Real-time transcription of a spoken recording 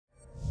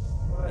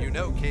you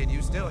know, kid,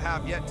 you still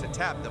have yet to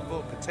tap the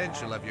full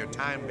potential of your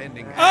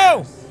time-bending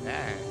Oh!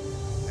 ass.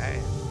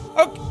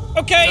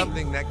 Okay.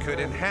 Something that could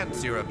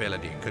enhance your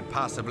ability could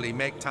possibly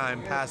make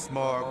time pass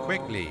more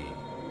quickly.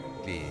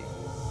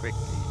 Quickly.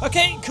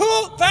 Okay,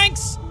 cool,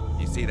 thanks.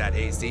 You see that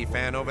AC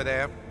fan over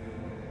there?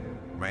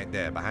 Right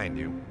there, behind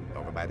you.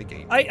 Over by the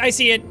gate. I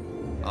see it.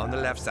 On the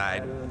left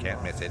side.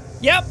 Can't miss it.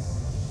 Yep.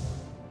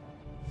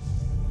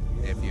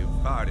 If you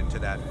fart into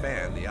that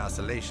fan, the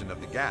oscillation of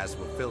the gas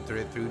will filter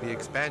it through the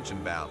expansion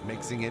valve,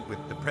 mixing it with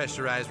the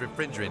pressurized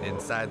refrigerant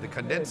inside the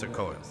condenser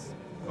coils.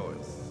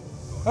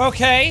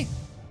 Okay.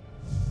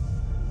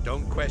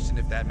 Don't question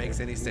if that makes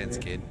any sense,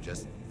 kid.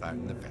 Just fart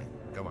in the fan.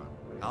 Come on.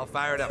 I'll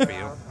fire it up for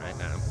you right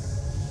now.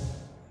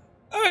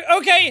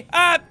 Okay,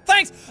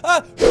 thanks.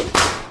 Top of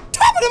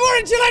the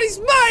morning, Gillettis.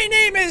 My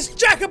name is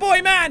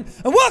Jackaboy Man,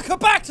 and welcome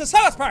back to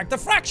South Park, the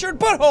Fractured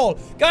Butthole.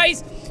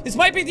 Guys, this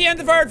might be the end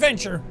of our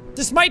adventure.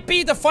 This might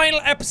be the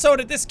final episode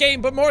of this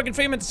game, but Morgan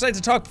Freeman decided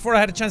to talk before I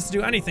had a chance to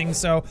do anything,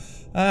 so,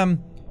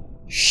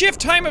 shift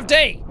time of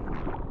day.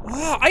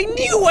 Oh, I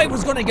knew I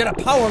was gonna get a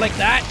power like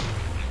that.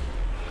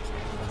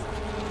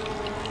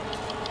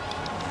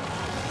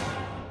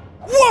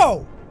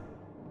 Whoa!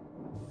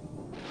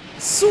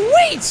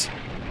 Sweet!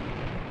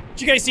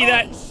 Did you guys see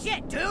that? Holy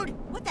shit, dude!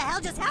 What the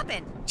hell just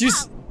happened?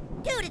 Just...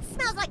 Oh, dude, it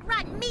smells like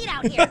rotten meat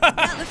out here!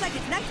 Well, looks like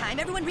it's nighttime.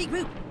 Everyone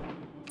regroup.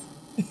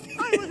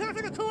 Hi, we're here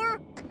for the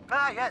tour.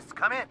 Ah, yes,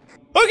 come in.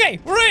 Okay,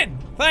 we're in!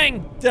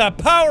 Thank the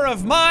power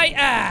of my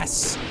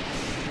ass!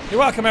 You're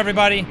welcome,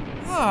 everybody.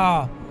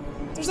 Ah,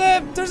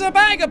 there's a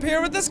bag up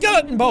here with the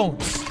skeleton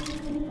bones.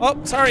 Oh,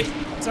 sorry.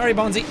 Sorry,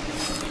 Bonesy.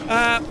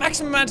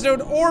 Maximum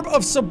antidote, orb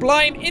of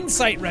sublime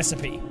insight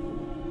recipe.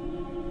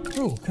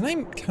 Ooh, can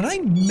I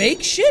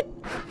make shit?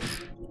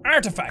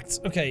 Artifacts.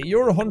 Okay,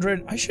 you're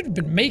 100. I should have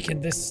been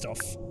making this stuff.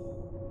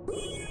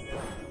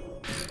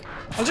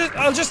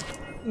 I'll just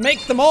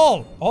make them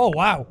all. Oh,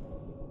 wow.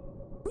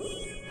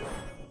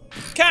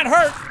 Can't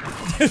hurt.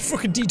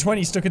 Fucking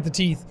D20 stuck at the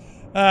teeth.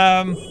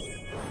 I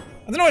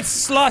don't know what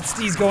slots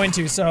these go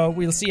into, so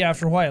we'll see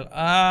after a while.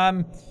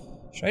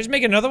 Should I just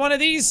make another one of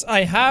these?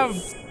 I have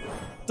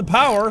the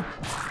power,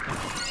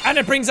 and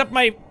it brings up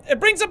my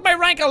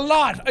rank a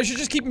lot. I should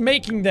just keep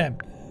making them.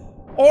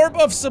 Orb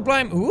of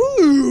sublime.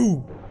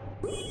 Ooh.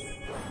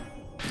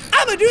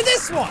 I'm gonna do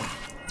this one.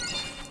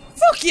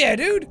 Fuck yeah,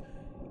 dude.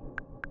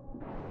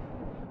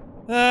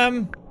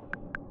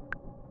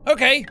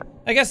 Okay.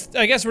 I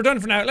guess we're done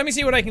for now. Let me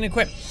see what I can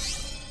equip.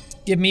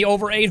 Give me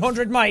over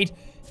 800 might.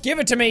 Give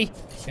it to me.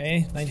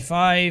 Okay,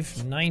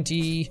 95,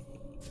 90.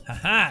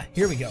 Haha,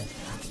 here we go.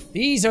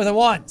 These are the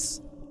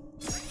ones.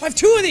 I have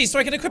 2 of these, so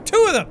I can equip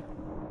 2 of them.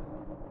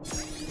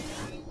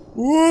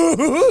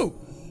 Woohoo!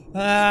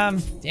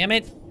 Damn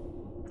it.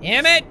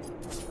 Damn it!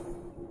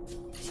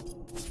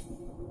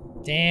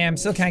 Damn,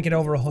 still can't get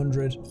over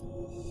 100.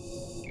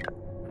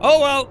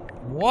 Oh well,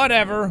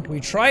 whatever. We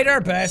tried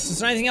our best. Is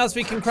there anything else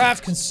we can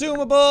craft?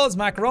 Consumables,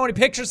 macaroni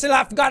pictures. Still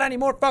haven't got any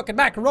more fucking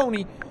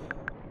macaroni.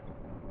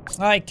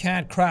 I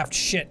can't craft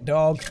shit,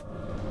 dog.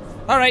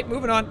 Alright,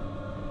 moving on.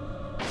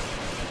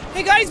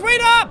 Hey guys,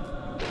 wait up!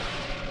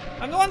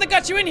 I'm the one that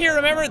got you in here,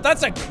 remember?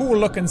 That's a cool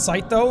looking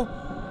sight, though.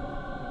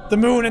 The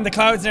moon and the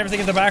clouds and everything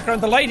in the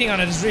background. The lighting on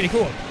it is really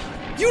cool.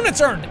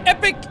 Units earned.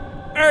 Epic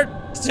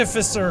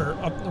Artificer.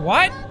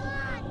 What?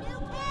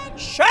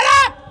 Shut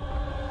up!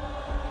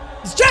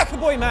 It's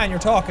Jackaboy Man you're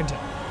talking to.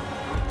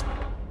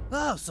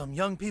 Oh, some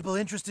young people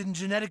interested in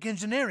genetic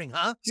engineering,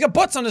 huh? He's got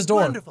butts on his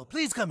door. Wonderful,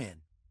 please come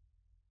in.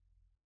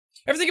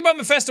 Everything about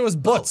Mephisto is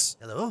butts.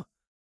 Oh, hello?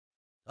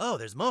 Oh,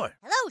 there's more.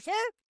 Hello,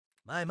 sir.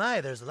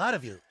 My, there's a lot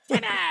of you.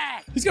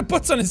 He's got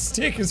butts on his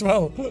stick as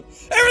well.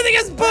 Everything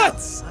has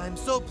butts! I'm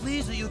so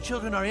pleased that you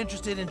children are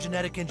interested in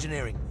genetic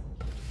engineering.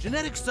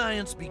 Genetic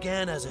science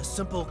began as a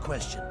simple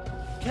question.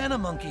 Can a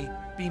monkey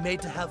be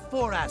made to have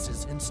 4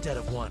 asses instead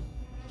of 1?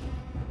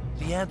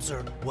 The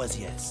answer was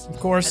yes. Of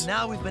course. And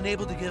now we've been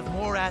able to give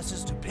more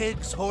asses to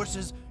pigs,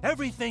 horses,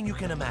 everything you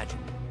can imagine.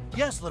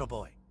 Yes, little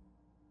boy.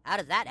 How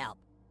does that help?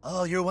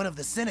 Oh, you're one of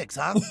the cynics,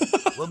 huh?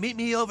 Well, meet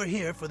me over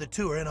here for the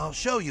tour and I'll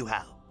show you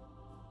how.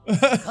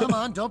 Come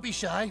on, don't be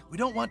shy. We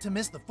don't want to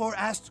miss the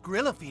 4-assed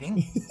gorilla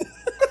feeding.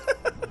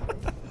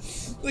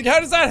 Like, how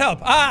does that help?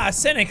 Ah,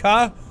 cynic,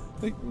 huh?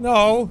 Like,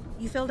 no.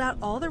 You filled out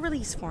all the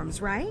release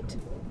forms, right?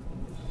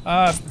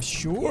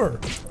 Sure.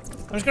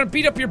 I'm just gonna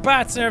beat up your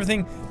bats and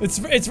everything. It's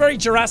very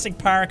Jurassic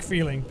Park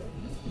feeling.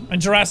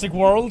 And Jurassic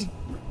World.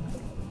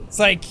 It's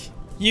like,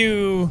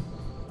 you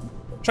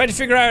try to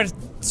figure out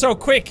so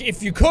quick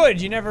if you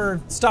could, you never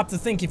stop to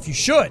think if you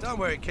should. Don't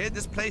worry, kid.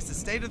 This place is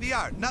state of the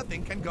art.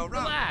 Nothing can go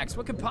wrong. Relax.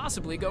 What could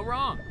possibly go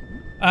wrong?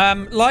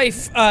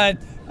 Life,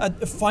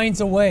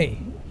 finds a way.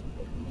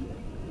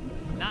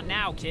 Not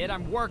now, kid.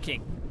 I'm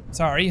working.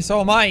 Sorry,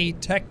 so am I,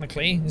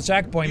 technically. It's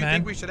Jackboy You Man.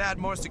 think we should add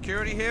more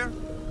security here?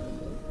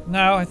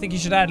 No, I think you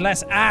should add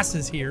less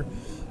asses here.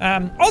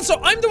 Also,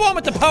 I'm the one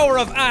with the power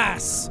of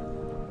ass.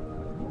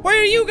 Why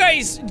are you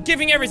guys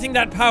giving everything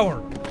that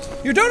power?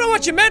 You don't know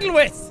what you meddle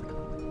with.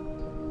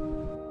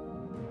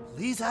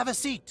 Please have a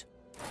seat.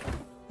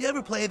 You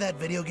ever play that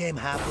video game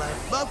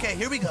Half-Life? Okay,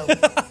 here we go.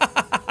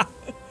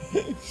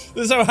 This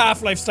is how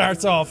Half-Life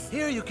starts off.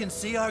 Here you can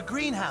see our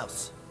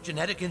greenhouse.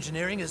 Genetic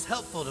engineering is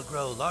helpful to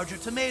grow larger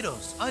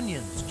tomatoes,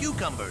 onions,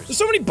 cucumbers. There's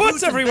so many butts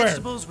Fruits and everywhere.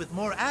 Vegetables with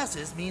more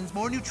asses means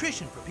more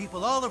nutrition for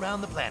people all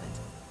around the planet.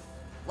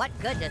 What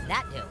good does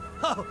that do?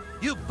 Oh,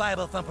 you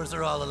Bible thumpers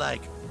are all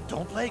alike.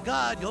 Don't play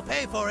God, you'll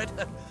pay for it.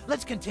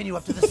 Let's continue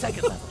up to the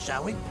second level,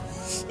 shall we?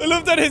 I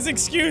love that his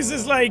excuse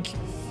is like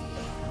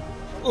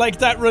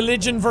that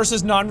religion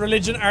versus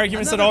non-religion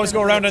arguments that always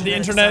go around on the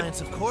internet.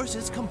 Science, of course,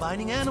 is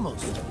combining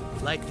animals,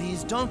 like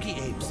these donkey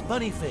apes,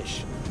 bunny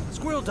fish,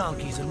 squirrel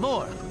donkeys, and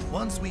more.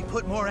 Once we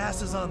put more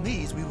asses on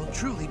these, we will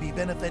truly be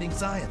benefiting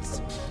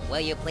science. Will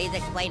you please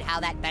explain how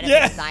that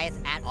benefits science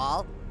at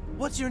all?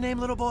 What's your name,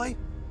 little boy?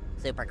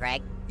 Super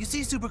Craig. You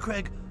see, Super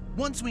Craig,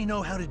 once we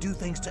know how to do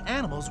things to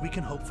animals, we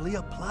can hopefully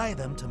apply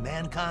them to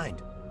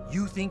mankind.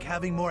 You think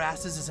having more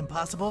asses is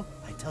impossible?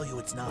 I tell you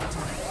it's not.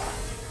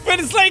 But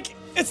it's like,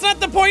 it's not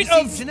the point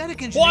of genetic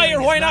why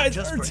or engineering why is not. not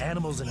just for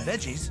animals and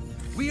veggies.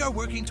 We are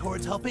working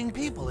towards helping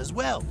people as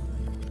well.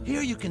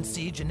 Here you can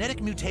see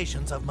genetic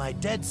mutations of my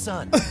dead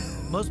son.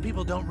 Most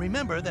people don't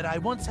remember that I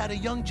once had a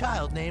young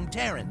child named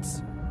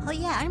Terrence. Oh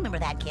yeah, I remember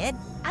that kid.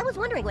 I was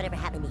wondering whatever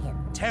happened to him.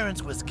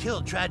 Terrence was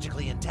killed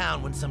tragically in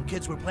town when some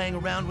kids were playing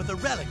around with a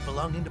relic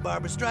belonging to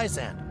Barbara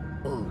Streisand.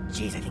 Oh,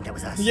 jeez, I think that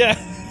was us. Yeah.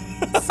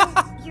 So,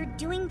 you're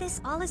doing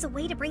this all as a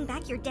way to bring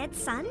back your dead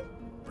son?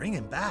 Bring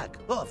him back?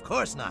 Oh, of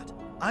course not.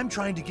 I'm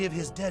trying to give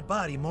his dead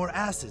body more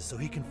asses so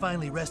he can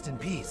finally rest in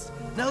peace.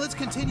 Now let's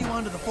continue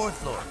on to the 4th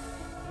floor.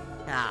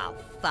 Oh,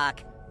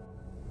 fuck.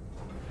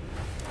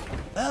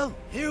 Well,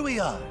 here we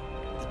are.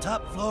 The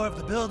top floor of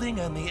the building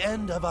and the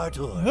end of our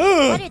tour.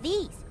 What are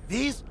these?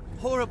 These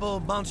horrible,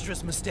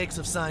 monstrous mistakes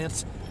of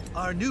science.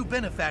 Our new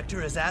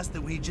benefactor has asked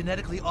that we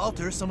genetically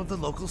alter some of the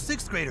local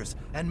 6th graders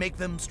and make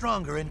them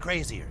stronger and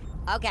crazier.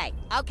 Okay.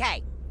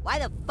 Why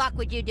the fuck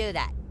would you do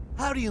that?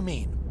 How do you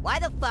mean? Why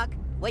the fuck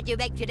would you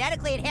make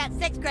genetically enhanced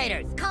 6th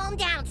graders? Calm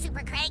down,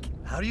 Super Craig.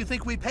 How do you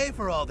think we pay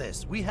for all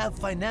this? We have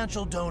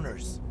financial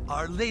donors.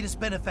 Our latest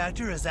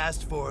benefactor has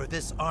asked for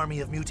this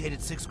army of mutated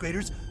 6th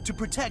graders to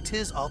protect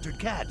his altered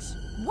cats.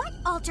 What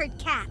altered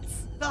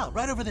cats? Oh,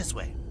 right over this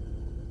way.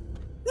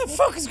 What the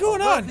fuck is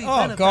going on? The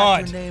Oh benefactor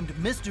god. named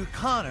Mr.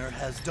 Connor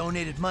has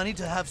donated money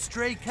to have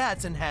stray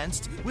cats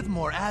enhanced with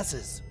more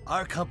asses.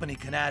 Our company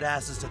can add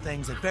asses to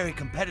things at very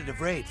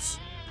competitive rates.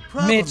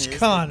 Problem Mitch is,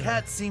 Connor. the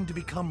cats seem to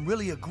become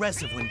really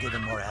aggressive when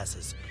given more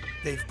asses.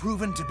 They've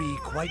proven to be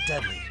quite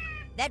deadly.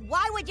 Then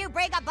why would you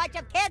bring a bunch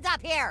of kids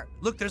up here?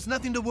 Look, there's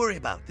nothing to worry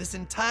about. This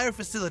entire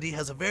facility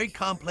has a very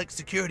complex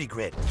security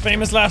grid.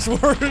 Famous last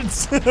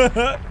words.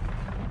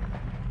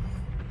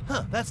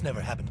 Huh, that's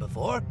never happened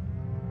before.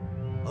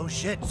 Oh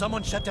shit,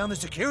 someone shut down the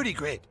security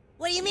grid.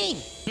 What do you mean?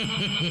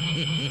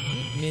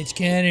 Mitch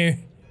Connor.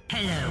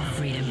 Hello,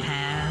 Freedom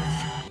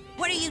Pals.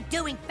 What are you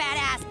doing, fat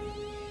ass?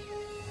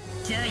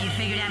 So you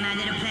figured out my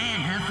little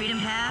plan, huh, Freedom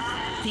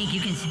Pals? Think you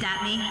can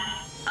stop me?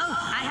 Oh,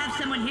 I have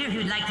someone here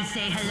who'd like to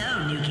say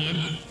hello, new kid.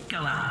 Go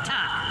on,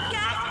 talk.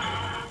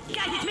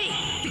 Guys, it's me,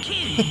 the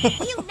kid.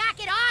 Will you knock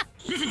it off?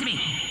 Listen to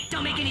me.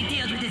 Don't make any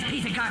deals with this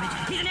piece of garbage.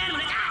 He's an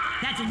animal.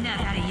 That's enough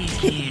out of you,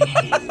 kid.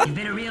 You've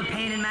been a real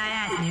pain in my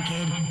ass, new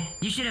kid.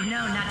 You should have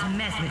known not to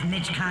mess with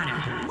Mitch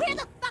Connor. Where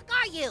the fuck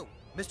are you?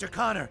 Mr.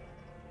 Connor,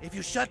 if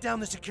you shut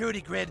down the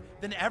security grid,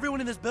 then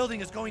everyone in this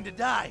building is going to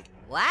die.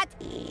 What?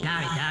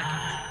 Sorry,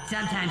 Doc.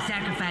 Sometimes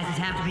sacrifices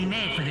have to be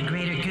made for the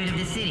greater good of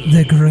the city.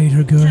 The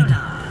greater So good.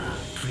 long,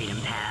 Freedom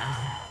Pals.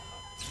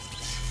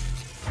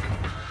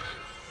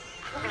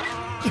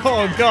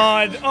 Oh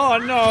god. Oh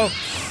no.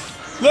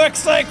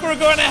 Looks like we're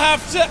gonna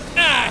have to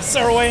ass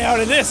our way out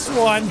of this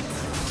one.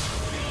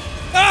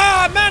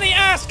 Ah, many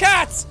ass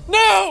cats!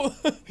 No!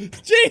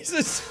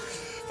 Jesus!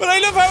 But I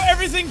love how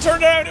everything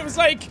turned out. It was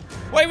like,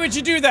 why would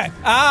you do that?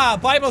 Ah,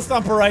 Bible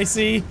thumper, I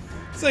see.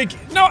 It's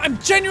like, no, I'm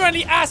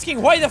genuinely asking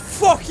why the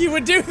fuck you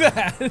would do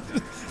that. And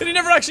he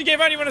never actually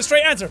gave anyone a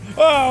straight answer.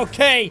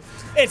 Okay,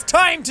 it's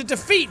time to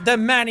defeat the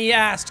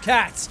many-assed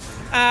cats.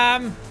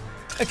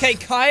 Okay,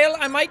 Kyle,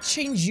 I might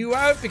change you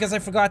out because I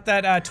forgot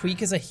that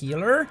Tweak is a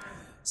healer.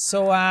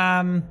 So,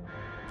 I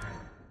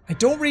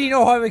don't really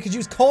know how I could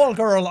use Call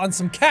Girl on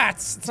some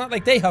cats. It's not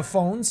like they have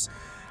phones.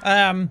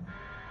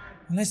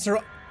 Unless they're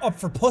up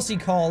for pussy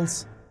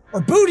calls. Or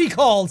booty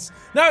calls!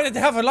 Now that they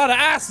have a lot of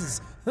asses.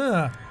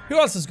 Huh. Who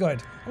else is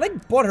good? I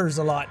like Butters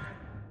a lot.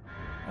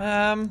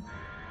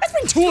 Let's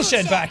bring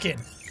Toolshed back in.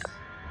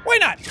 Why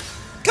not?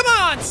 Come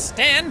on,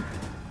 Stan!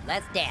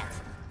 Let's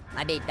dance.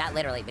 I mean, not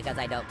literally, because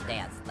I don't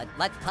dance.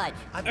 Let's punch.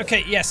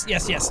 Okay, yes.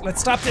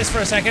 Let's stop this for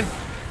a second.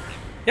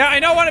 Yeah, I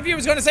know one of you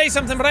was gonna say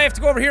something, but I have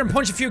to go over here and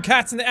punch a few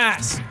cats in the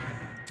ass.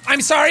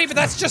 I'm sorry, but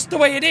that's just the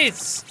way it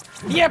is.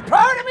 You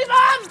proud of me,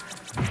 Mom?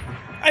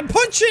 I'm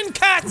punching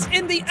cats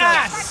in the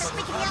ass!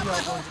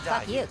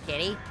 Fuck you,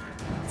 kitty.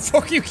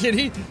 Fuck you,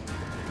 kitty.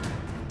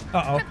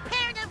 Uh-oh.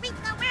 Prepare to reap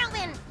the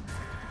whirlwind.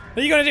 What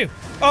are you gonna do?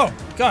 Oh,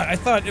 God, I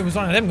thought it was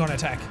one of them gonna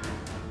attack.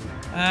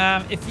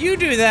 If you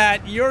do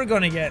that, you're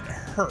gonna get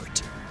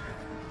hurt.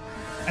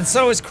 And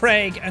so is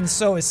Craig, and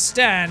so is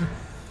Stan.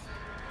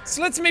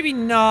 So let's maybe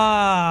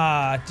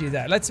not do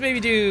that. Let's maybe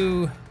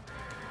do...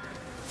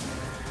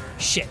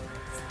 Shit.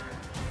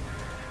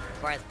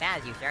 For as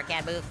fast, you sure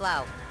can move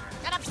slow.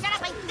 Shut up,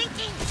 I'm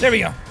thinking! There we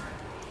go.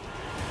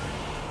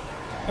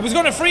 I was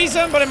gonna freeze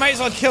him, but I might as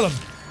well kill him.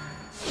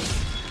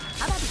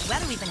 How about this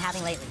weather we've been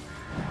having lately?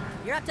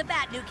 You're up to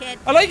bat, new kid.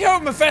 I like how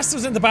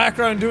Mephisto's in the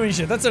background doing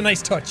shit. That's a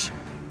nice touch.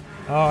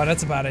 Oh,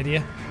 that's a bad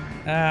idea.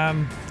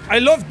 I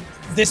love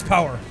this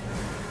power.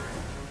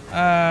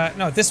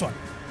 No, this one.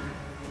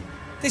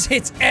 This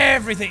hits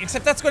everything,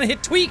 except that's gonna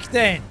hit Tweak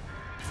then.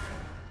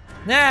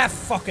 Nah,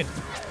 fuck it.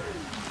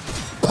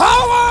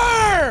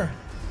 Power!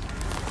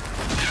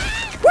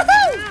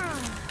 Woohoo!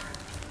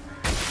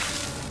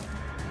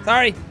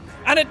 Sorry.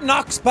 And it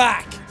knocks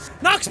back.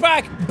 Knocks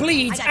back,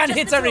 bleeds, and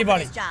hits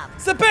everybody.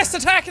 It's the best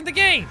attack in the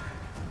game.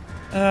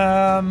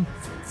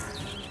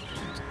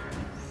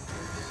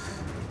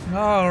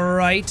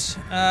 Alright.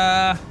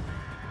 I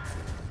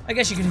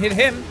guess you can hit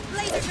him.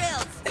 Laser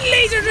drills!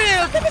 Laser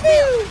drill!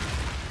 Pew-pew-pew!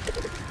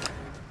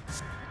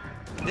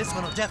 This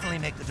one will definitely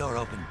make the door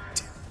open.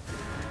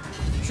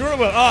 Sure it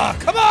will. Oh,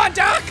 come on,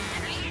 Doc!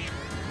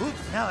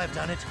 Oops, now I've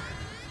done it.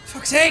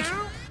 Fuck's sake!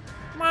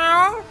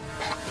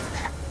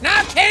 No,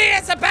 I'm kidding!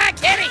 It's a bad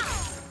kitty!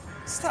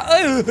 Stop!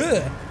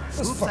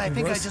 Oops, I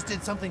think I just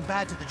did something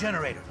bad to the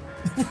generator.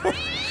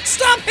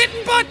 Stop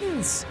hitting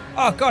buttons!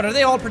 Oh god, are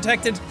they all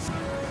protected?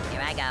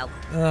 Here I go.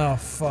 Oh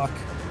fuck!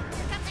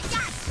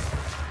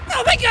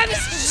 Oh my god,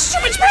 this is so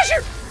much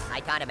pressure! I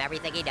taught him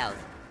everything he knows.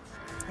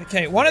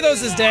 Okay, one of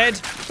those is dead. Do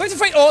I have to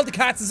fight all the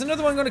cats? Is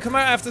another one going to come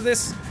out after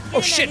this? Oh Get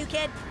in shit! there, new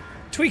kid.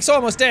 Tweak's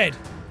almost dead.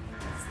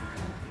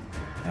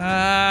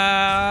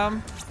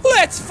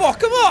 Let's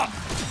fuck him up!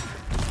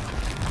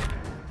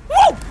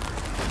 Woo!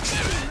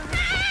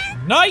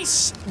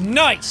 Nice,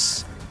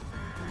 nice.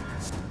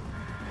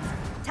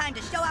 Time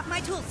to show off my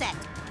tool set.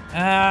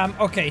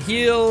 Okay,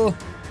 heal.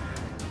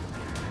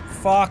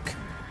 Fuck.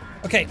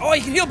 Okay, oh,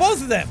 you can heal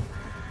both of them.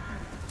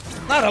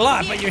 Not a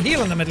lot, but you're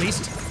healing them at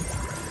least.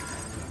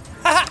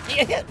 Haha,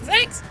 yeah,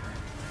 thanks.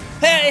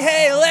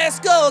 Hey, let's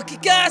go,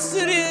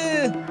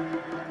 Kikasuru.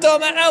 Don't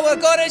matter, we're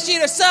gonna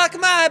shoot or suck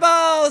my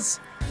balls.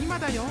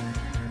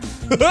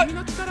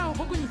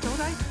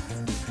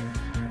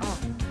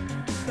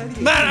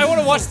 Man, I want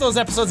to watch those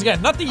episodes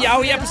again. Not the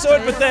Yaoi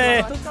episode, but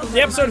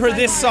the episode where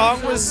this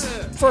song was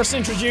first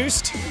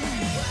introduced.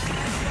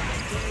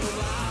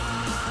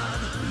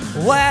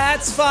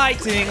 Let's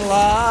fighting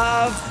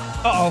love.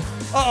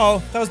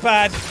 Uh-oh, that was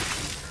bad.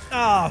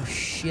 Oh,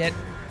 shit.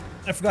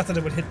 I forgot that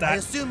it would hit I that.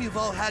 assume you've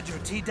all had your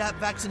Tdap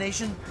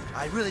vaccination.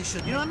 I really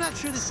should. You know, I'm not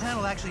sure this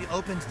panel actually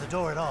opens the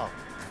door at all.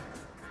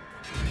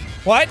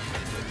 What?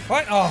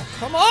 What? Oh,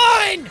 come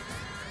on!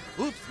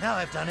 Oops, now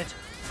I've done it.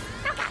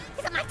 Oh god,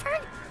 is it my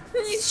turn?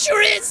 It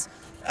sure is!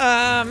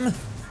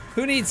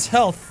 Who needs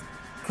health?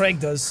 Craig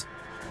does.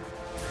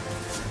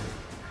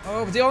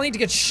 Oh, but they all need to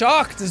get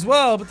shocked as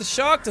well, but the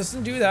shock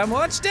doesn't do that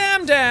much.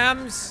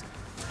 Dams.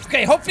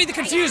 Okay, hopefully the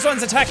confused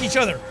ones attack each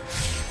other.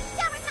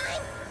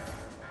 Summertime!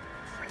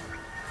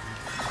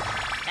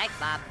 Thanks,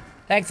 Bob.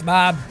 Thanks,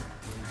 Bob.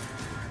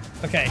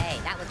 Okay. Hey,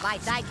 that was my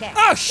sidekick.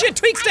 Oh shit,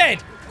 Tweak's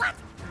dead! What?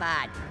 Come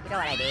on, you know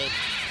what I mean.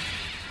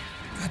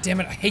 God damn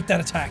it, I hate that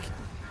attack.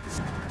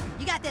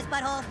 You got this,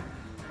 butthole.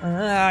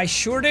 I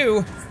sure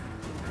do.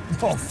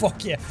 Oh,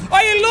 fuck yeah.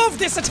 I love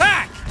this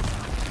attack!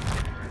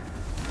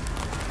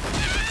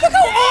 Look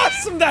how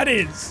awesome that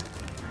is!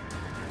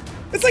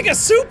 It's like a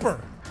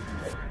super!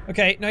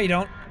 Okay, no you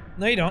don't.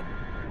 No you don't.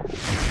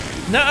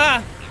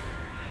 Nuh-uh.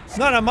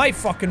 Not on my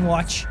fucking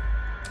watch.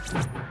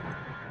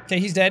 Okay,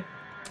 he's dead.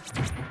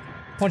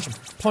 Punch him,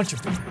 punch him,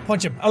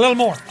 punch him. A little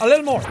more, a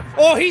little more.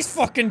 Oh, he's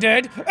fucking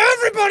dead.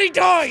 Everybody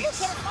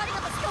dies!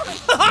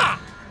 Haha!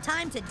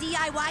 Time to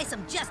DIY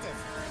some justice.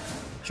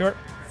 Sure.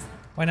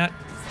 Why not?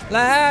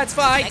 Let's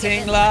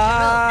fighting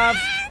love.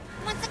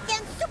 Once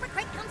again, Super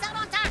Craig comes out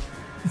on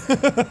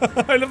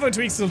top. I love how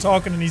Tweak's still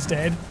talking and he's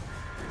dead.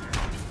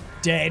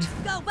 Dead.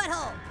 Go,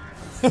 butthole.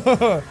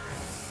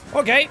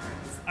 Okay.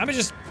 I'ma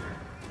just...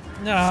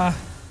 Nah.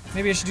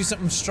 Maybe I should do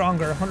something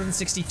stronger.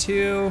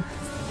 162.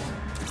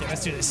 Okay,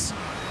 let's do this.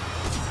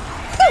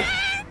 Poo!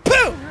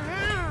 Poo!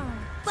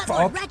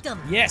 Butthole wrecked him.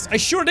 Yes, I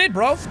sure did,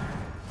 bro.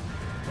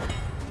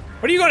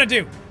 What are you gonna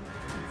do?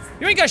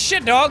 You ain't got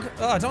shit, dog.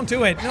 Oh, don't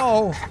do it.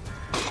 No.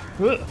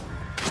 Ugh.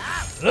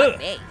 Ugh.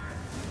 Me.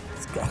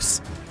 It's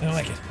gross. I don't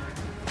like it.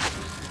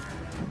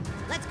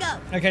 Let's go.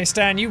 Okay,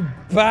 Stan, you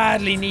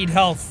badly need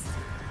health.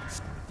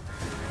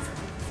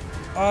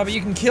 Oh, but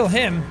you can kill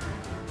him.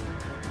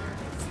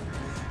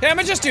 Yeah, I'm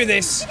gonna just do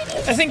this.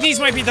 I think these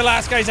might be the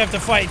last guys I have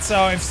to fight,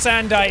 so if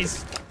Stan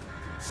dies,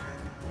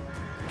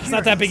 it's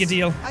not that big a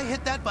deal. I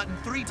hit that button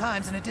 3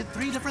 times and it did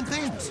 3 different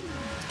things.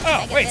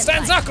 Oh, wait,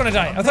 Stan's not gonna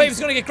die. I thought he was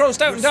gonna get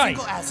grossed out and die.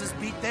 Single asses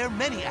beat their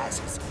many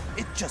asses.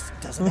 It just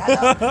doesn't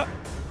add up.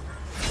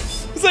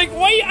 It's like,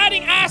 why are you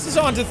adding asses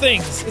onto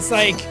things? It's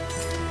like,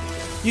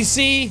 you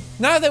see,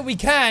 now that we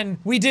can,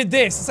 we did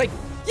this. It's like,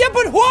 yeah,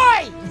 but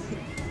why?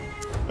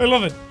 I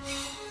love it.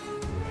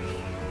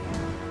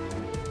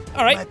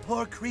 All right. My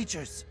poor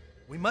creatures.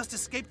 We must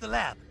escape the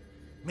lab.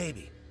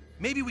 Maybe.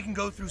 Maybe we can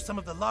go through some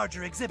of the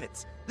larger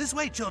exhibits. This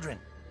way, children.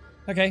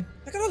 Okay.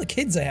 Look at all the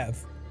kids I have.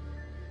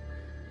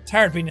 It's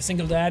hard being a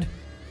single dad.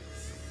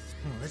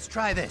 Let's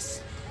try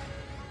this.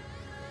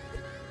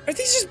 Are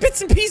these just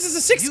bits and pieces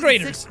of sixth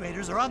graders? Sixth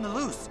graders are on the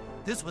loose.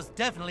 This was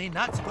definitely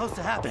not supposed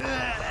to happen.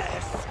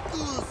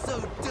 School's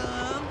so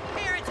dumb.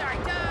 Parents are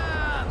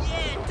dumb.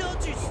 Yeah,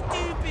 adults are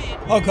stupid.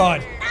 Oh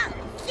god.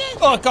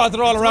 Oh god,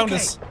 they're all around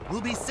us. We'll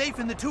be safe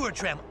in the tour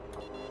tram.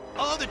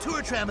 Oh, the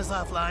tour tram is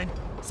offline.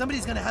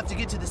 Somebody's gonna have to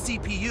get to the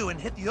CPU and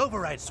hit the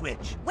override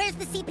switch. Where's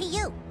the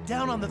CPU?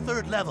 Down on the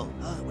 3rd level.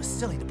 Oh, it was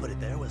silly to put it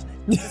there, wasn't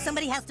it? So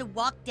somebody has to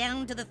walk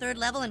down to the 3rd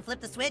level and flip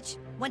the switch?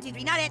 1, 2,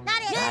 3, not it,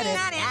 not it, not it,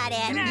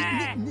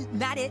 not it,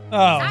 not it.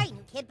 Oh. Sorry,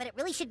 new kid, but it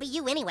really should be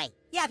you anyway.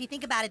 Yeah, if you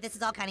think about it, this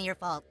is all kind of your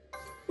fault.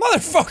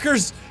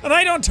 Motherfuckers! And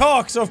I don't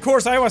talk, so of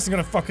course I wasn't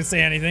gonna fucking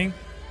say anything.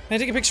 Can I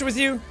take a picture with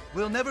you?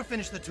 We'll never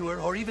finish the tour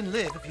or even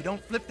live if you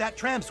don't flip that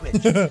tram switch.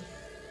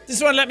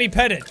 This one let me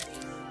pet it.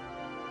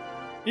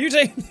 You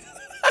take.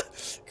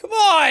 Come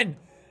on!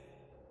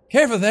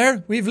 Careful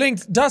there. We've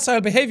linked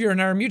docile behavior in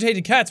our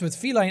mutated cats with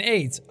feline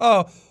aids.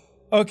 Oh,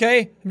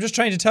 okay. I'm just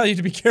trying to tell you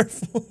to be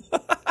careful.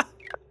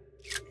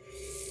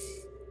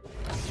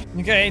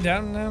 Okay,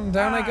 down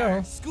I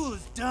go. School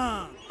is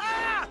dumb.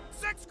 Ah!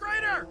 6th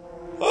grader!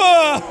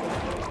 Ah!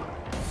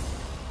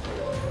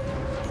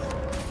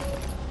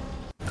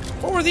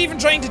 What were they even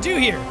trying to do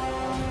here?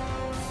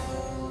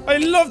 I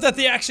love that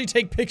they actually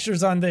take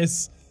pictures on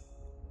this.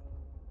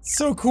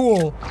 So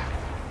cool.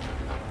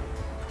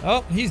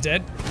 Oh, he's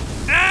dead.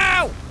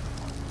 Ow!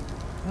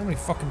 I'm gonna be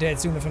fucking dead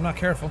soon if I'm not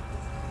careful.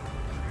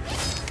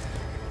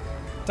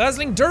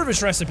 Dazzling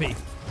dervish recipe.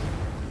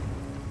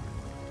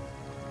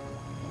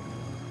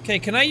 Okay,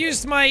 can I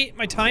use my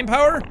time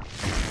power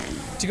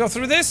to go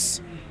through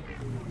this?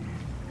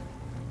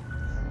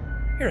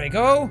 Here I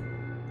go.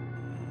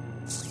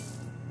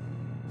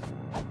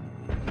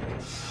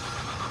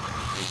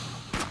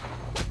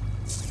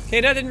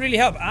 Okay, that didn't really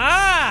help.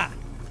 Ah!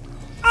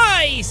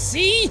 I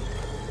see!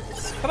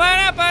 Come on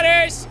up,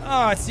 butters!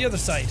 Oh, it's the other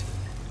side.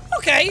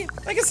 Okay,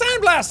 I can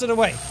sound blast it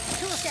away.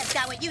 Tool set's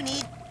got what you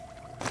need.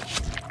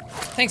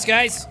 Thanks,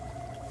 guys.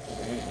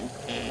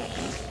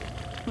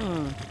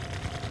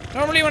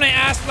 Normally when I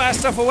ask blast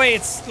stuff away,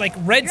 it's like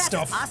red Your ass is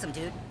stuff. awesome,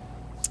 dude.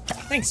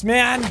 Thanks,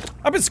 man.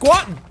 I've been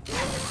squatting.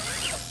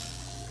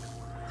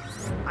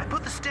 I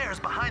put the stairs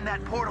behind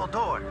that portal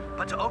door,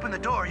 but to open the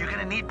door, you're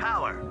gonna need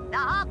power. The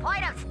whole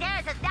point of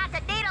stairs is not to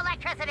need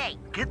electricity.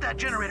 Get that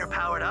generator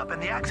powered up,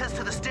 and the access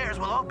to the stairs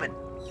will open.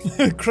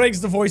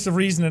 Craig's the voice of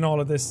reason in all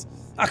of this.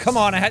 Ah, come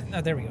on, I had.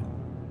 Oh, there we go.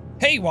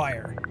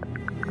 Haywire.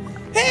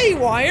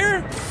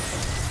 Haywire!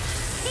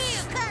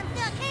 Here comes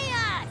the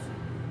chaos!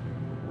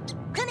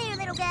 Come here,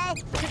 little guy.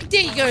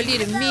 There you go,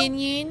 little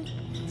minion.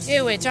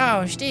 Oh, it's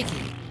all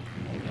sticky.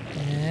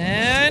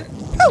 And.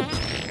 Poof!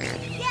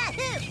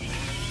 Yahoo!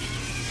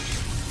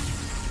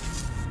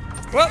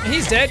 Well,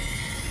 he's dead.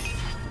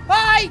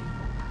 Bye!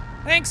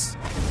 Thanks.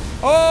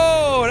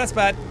 Oh, that's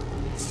bad.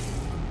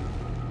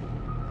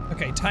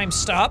 Okay, time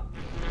stop.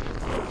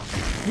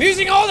 I'm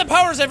using all the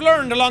powers I've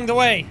learned along the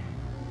way.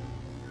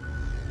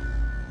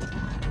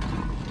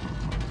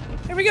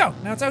 There we go.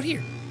 Now it's out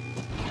here.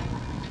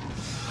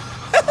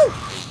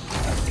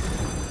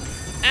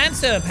 I'm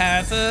so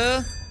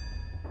powerful.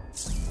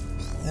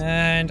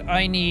 And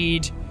I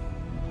need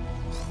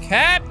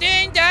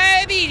Captain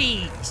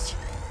Diabetes.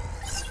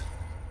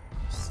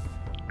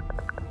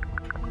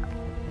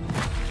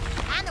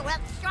 I'm the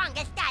world's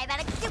strongest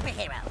diabetic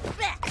superhero.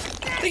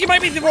 I think he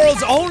might be the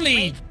world's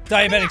only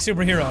diabetic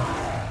superhero.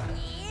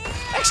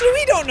 Actually,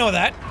 we don't know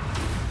that.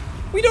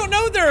 We don't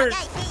know Okay,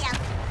 see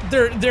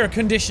ya. their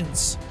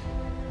conditions.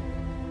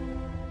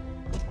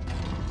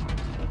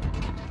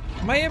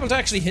 Am I able to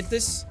actually hit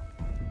this?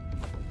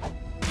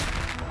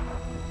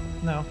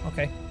 No,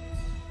 okay.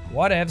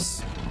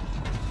 Whatevs.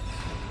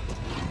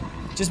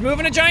 Just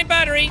moving a giant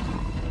battery.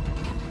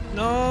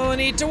 No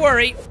need to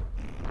worry.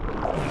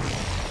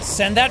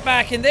 Send that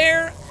back in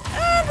there,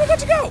 and we're good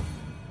to go.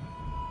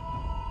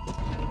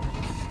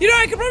 You know,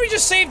 I could probably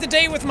just save the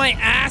day with my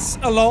ass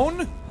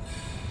alone.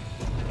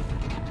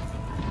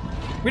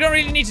 We don't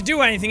really need to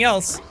do anything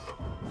else.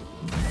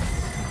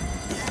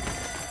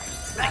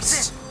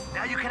 That's it.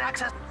 Now you can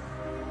access.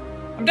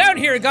 I'm down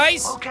here,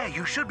 guys. Okay,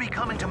 you should be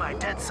coming to my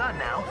dead son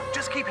now.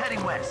 Just keep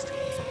heading west.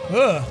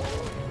 Ugh.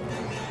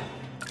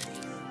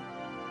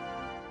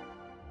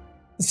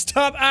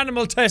 Stop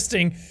animal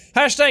testing.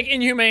 Hashtag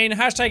inhumane.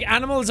 Hashtag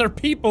animals are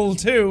people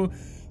too.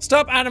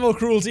 Stop animal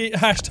cruelty.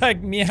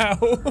 Hashtag meow.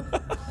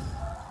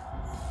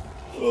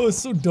 Oh, it's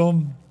so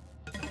dumb.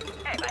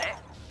 Hey, buddy.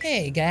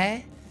 Hey,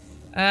 guy.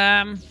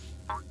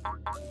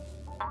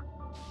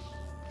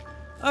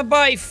 I'll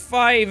buy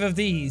 5 of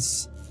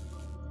these.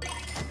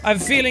 I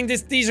have a feeling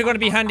these are going to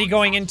be handy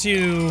going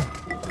into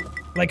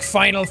like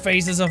final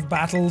phases of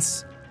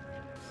battles.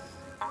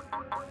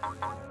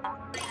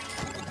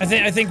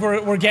 I think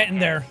we're getting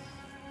there.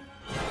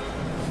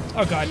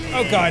 Oh god.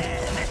 Oh god.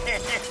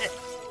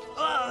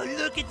 Oh,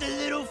 look at the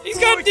little. He's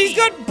He's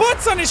got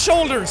butts on his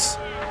shoulders.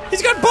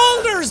 He's got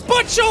boulders,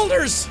 butt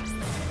shoulders.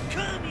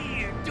 Come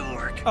here,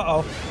 dork.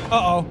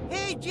 Uh-oh.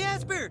 Hey,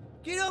 Jasper,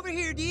 get over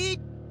here, dude.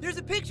 There's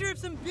a picture of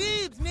some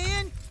boobs,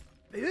 man.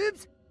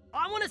 Boobs?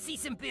 I want to see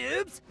some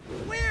boobs.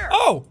 Where?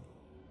 Oh,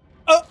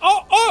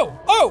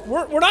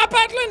 we're not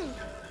battling?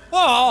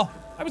 Oh,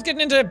 I was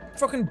getting into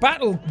fucking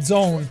battle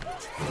zone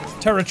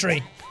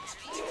territory.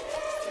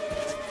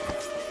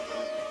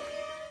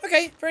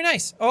 Okay, very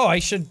nice. Oh, I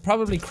should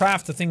probably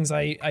craft the things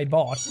I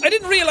bought. I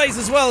didn't realize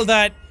as well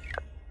that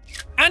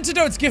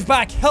antidotes give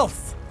back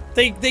health.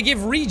 They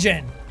give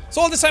regen.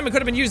 So all this time I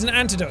could have been using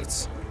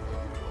antidotes.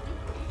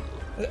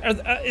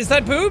 Is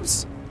that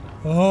boobs?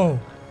 Oh.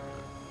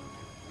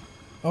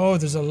 Oh,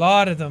 there's a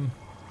lot of them.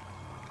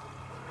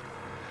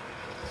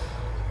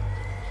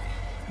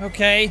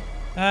 Okay.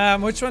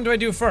 Which one do I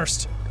do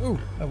first? Ooh,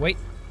 wait.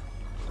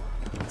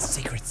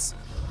 Secrets.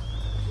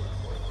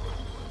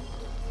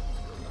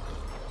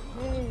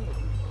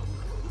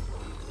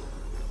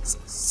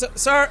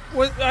 Sir,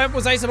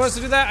 was I supposed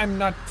to do that? I'm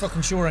not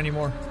fucking sure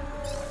anymore.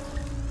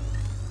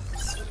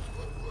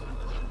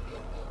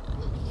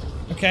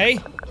 Okay.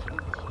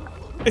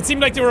 It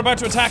seemed like they were about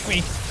to attack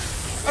me.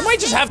 I might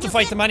just have to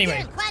fight them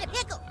anyway. Quite a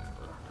pickle.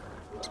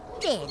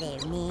 The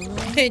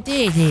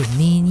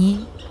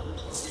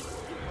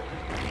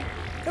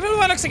little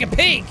one looks like a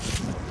pig.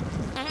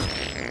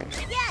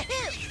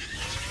 Yahoo!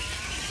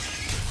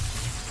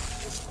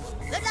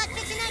 Good luck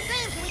fixing that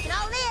groove so we can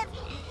all live.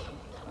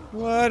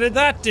 What did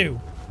that do?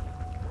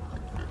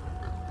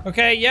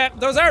 Okay, yeah,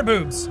 those are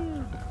boobs.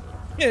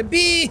 Yeah,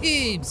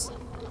 boobs.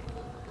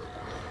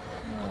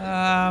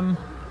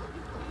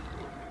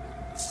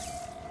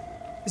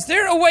 Is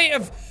there a way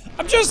of...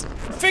 I'm just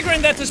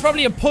figuring that there's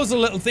probably a puzzle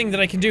little thing that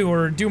I can do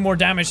or do more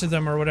damage to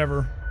them or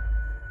whatever.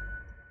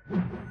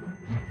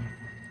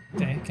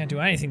 Okay, can't do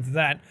anything to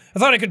that. I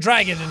thought I could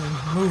drag it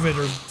and move it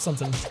or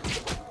something.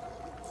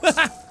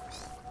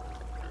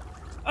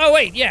 Oh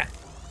wait, yeah.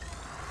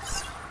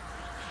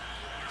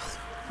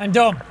 I'm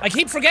dumb. I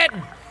keep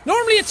forgetting.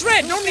 Normally it's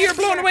red. Normally you're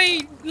blowing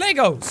away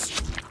Legos.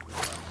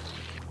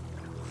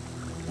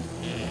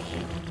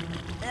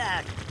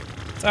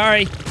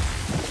 Sorry.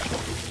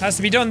 Has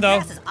to be done though.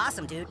 This is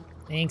awesome, dude.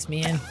 Thanks,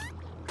 man.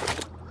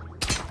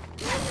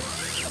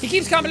 He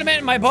keeps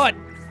complimenting my butt.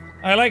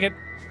 I like it.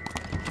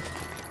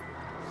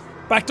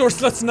 Backdoor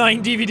Sluts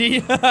 9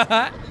 DVD.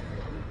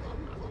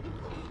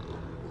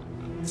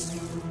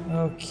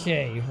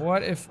 Okay,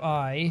 what if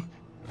I...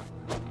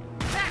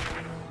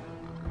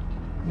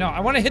 No, I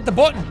want to hit the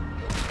button.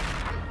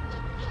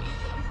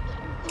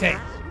 Okay.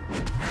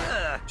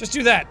 Just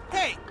do that.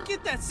 Hey,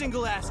 get that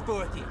single ass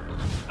forthy.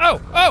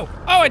 Oh,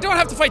 I don't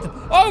have to fight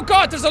them. Oh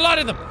god, there's a lot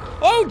of them.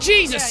 Oh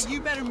Jesus. Yeah,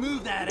 you better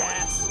move that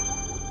ass.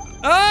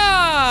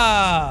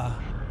 Ah.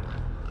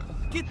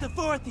 Get the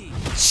forthy.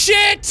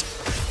 Shit.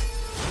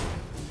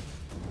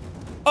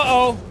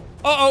 Uh-oh.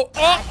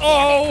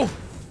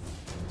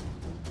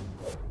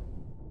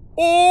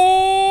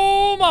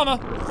 Oh, mama.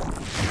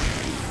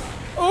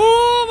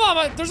 Oh,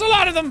 mama. There's a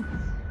lot of them.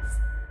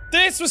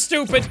 This was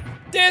stupid.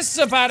 This is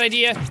a bad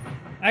idea.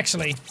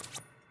 Actually.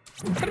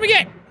 What did we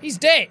get? He's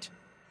dead.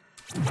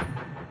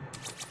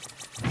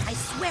 I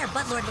swear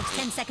Buttlord looks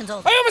 10 seconds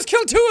old. I almost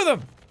killed 2 of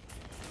them.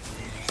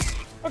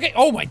 Okay.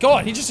 Oh my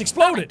god, he just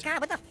exploded. Oh my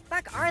god, what the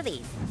fuck are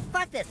these?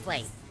 Fuck this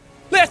place.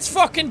 Let's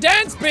fucking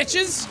dance,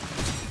 bitches.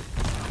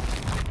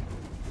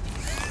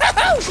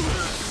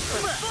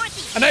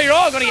 I know you're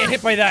all gonna get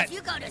hit by that.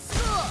 You go to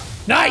school.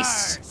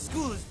 Nice.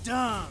 School is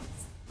dumb.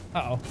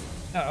 Uh-oh.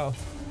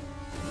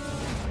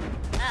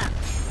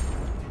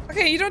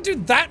 Okay, you don't do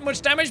that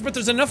much damage, but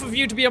there's enough of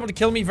you to be able to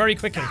kill me very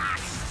quickly.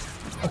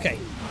 Okay.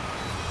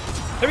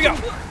 There we go.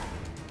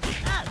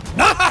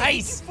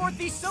 Nice!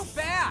 Forthy's so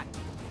bad.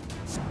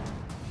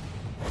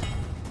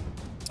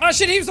 Oh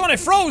shit, he was the one I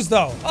froze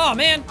though. Oh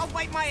man. I'll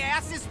wipe my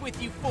asses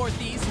with you,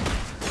 Forthies.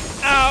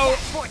 Ow.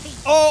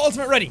 Oh,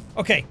 ultimate ready.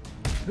 Okay.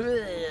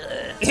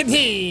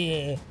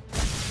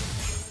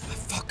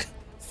 Fuck.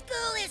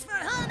 School is for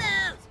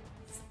homos.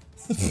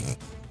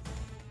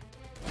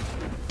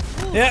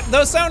 Yeah,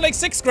 those sound like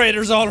 6th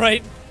graders, all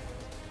right.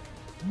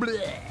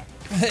 Bleh.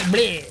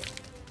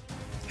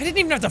 I didn't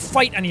even have to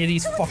fight any of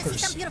these fuckers.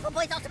 Some beautiful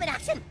boys ultimate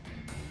action.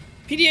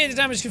 PDA, the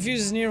damage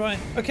confuses nearby.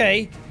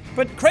 Okay,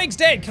 but Craig's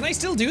dead. Can I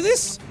still do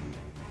this?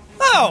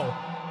 Oh!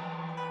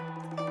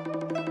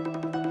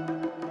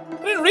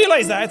 I didn't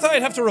realize that. I thought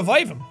I'd have to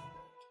revive him.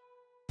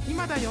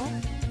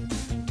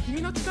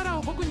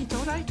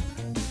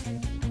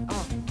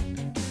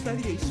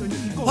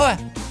 What?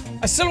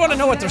 I still want to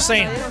know what they're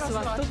saying.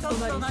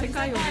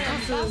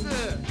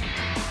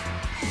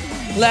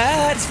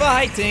 Let's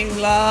fighting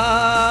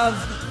love.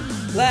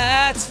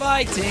 Let's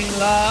fighting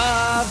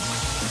love.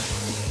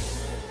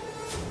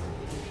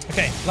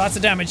 Okay, lots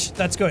of damage.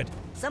 That's good.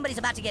 Somebody's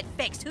about to get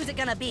fixed. Who's it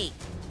gonna be?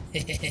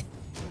 I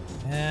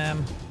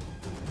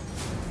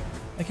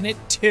can hit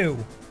 2.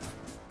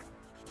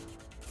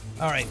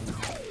 All right.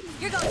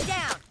 You're going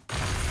down.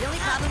 The only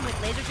problem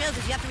with laser trails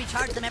is you have to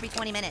recharge them every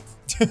 20 minutes.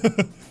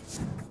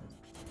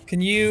 Can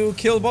you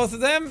kill both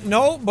of them?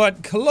 No,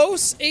 but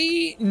close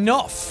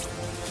enough.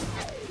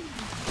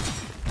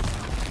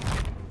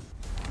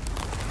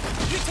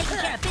 You're taking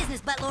care of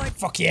business, Buttlord.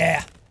 Fuck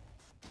yeah.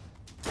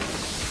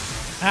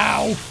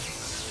 Ow.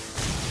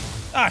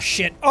 Ah,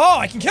 shit. Oh,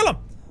 I can kill him.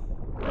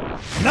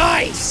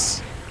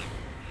 Nice.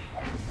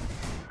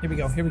 Here we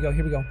go, here we go,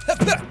 here we go.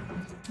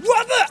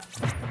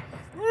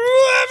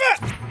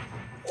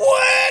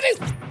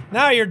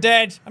 Now you're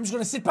dead. I'm just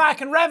gonna sit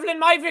back and revel in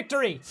my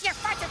victory. Your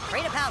farts are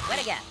Freedom Pals, win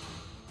again.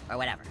 Or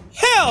whatever.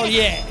 Hell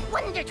yeah.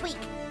 Wonder tweak.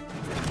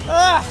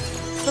 Ah,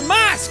 the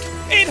mask.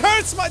 It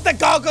hurts the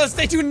goggles,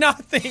 they do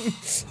nothing.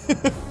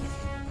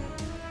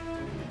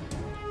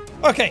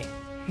 Okay,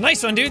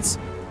 nice one, dudes.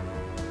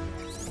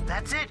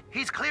 That's it.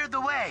 He's cleared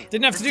the way.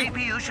 Didn't have to do. The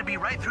CPU should be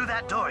right through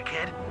that door,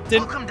 kid.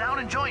 Didn't- I'll come down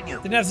and join you.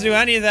 Didn't have to do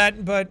any of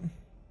that, but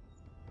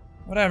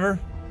whatever.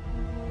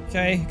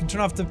 Okay, you can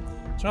turn off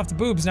the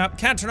boobs now.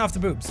 Can't turn off the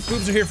boobs.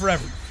 Boobs are here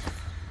forever.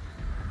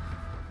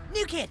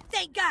 New kid,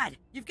 thank God.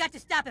 You've got to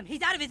stop him.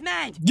 He's out of his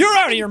mind. You're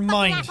out of your Fucking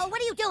mind. asshole,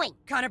 what are you doing?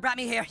 Connor brought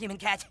me here, human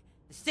cat.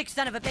 The sick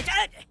son of a bitch.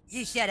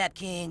 You shut up,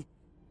 coon.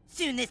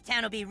 Soon this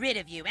town will be rid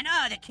of you and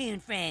all the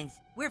coon friends.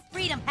 We're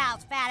Freedom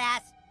Pals, fat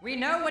ass. We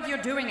know what you're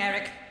doing,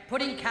 Eric.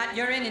 Putting cat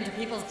urine into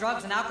people's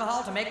drugs and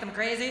alcohol to make them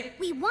crazy.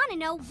 We want to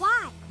know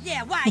why.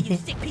 Yeah, why, you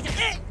sick piece of...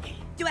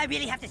 Do I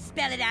really have to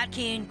spell it out,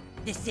 coon?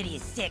 This city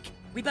is sick.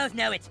 We both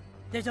know it.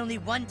 There's only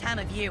one time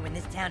of year when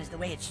this town is the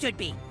way it should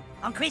be.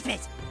 On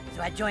Christmas.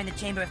 So I joined the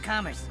Chamber of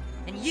Commerce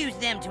and used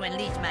them to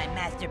unleash my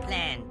master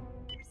plan.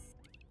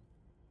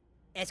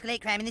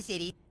 Escalate crime in the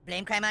city,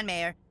 blame crime on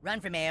mayor, run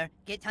for mayor,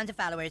 get tons of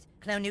followers,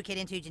 clone new kid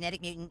into genetic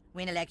mutant,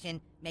 win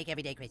election, make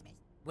everyday Christmas.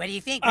 What do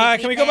you think?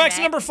 Can we go back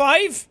to number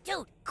 5?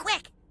 Dude,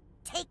 quick!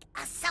 Take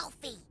a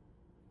selfie!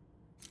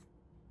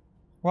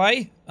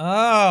 Why?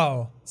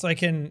 Oh, so I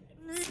can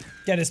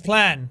get his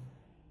plan.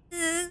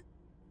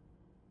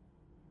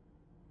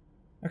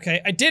 Okay,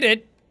 I did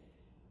it.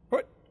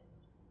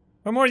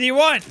 What more do you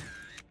want?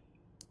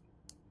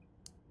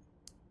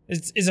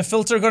 Is a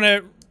filter gonna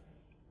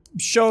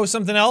show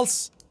something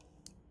else?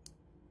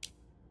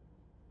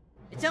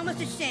 It's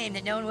almost a shame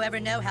that no one will ever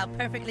know how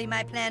perfectly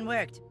my plan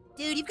worked.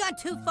 Dude, you've gone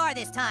too far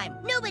this time.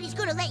 Nobody's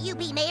gonna let you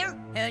be mayor.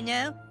 Oh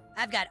no?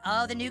 I've got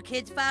all the new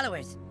kids'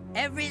 followers.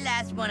 Every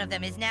last one of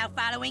them is now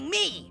following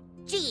me.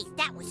 Geez,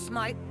 that was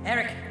smart.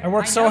 Eric, I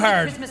worked so know that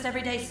hard. Christmas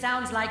every day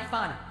sounds like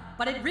fun,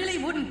 but it really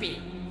wouldn't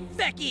be.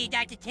 Fuck you,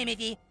 Dr.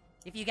 Timothy.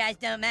 If you guys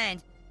don't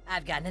mind,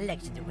 I've got an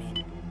election to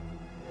win.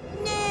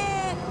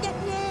 God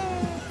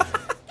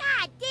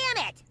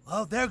damn it!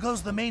 Oh, there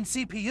goes the main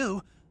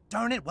CPU.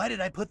 Darn it, why did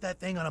I put that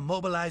thing on a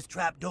mobilized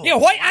trapdoor? Yeah,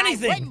 why Why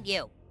anything? wouldn't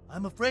you?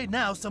 I'm afraid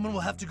now someone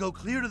will have to go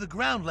clear to the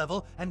ground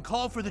level and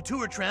call for the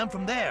tour tram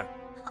from there.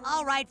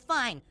 All right,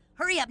 fine.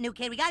 Hurry up, new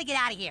kid. We gotta get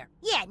out of here.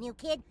 Yeah, new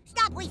kid.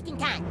 Stop wasting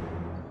time.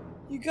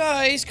 You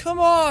guys, come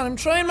on, I'm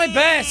trying my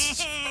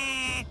best.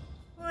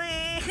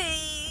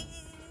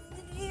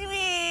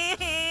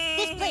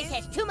 This place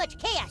has too much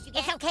chaos.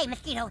 It's okay,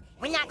 Mosquito.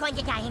 We're not going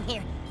to die in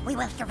here. We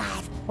will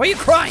survive. Why are you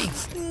crying?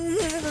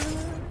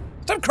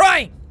 Stop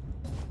crying!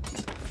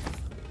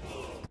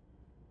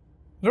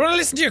 I don't want to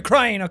listen to you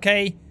crying,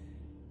 okay?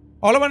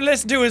 All I want to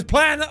listen to is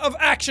plan of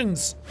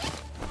actions.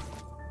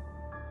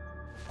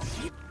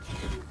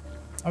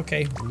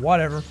 Okay,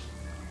 whatever.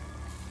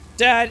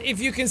 Dad, if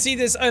you can see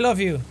this, I love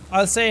you.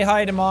 I'll say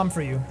hi to Mom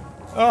for you.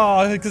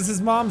 Oh, because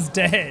his mom's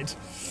dead.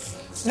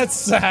 That's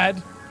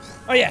sad.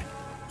 Oh yeah.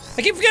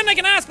 I keep forgetting I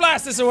can ass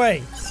blast this away.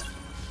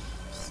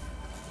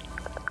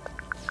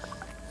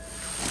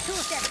 Tool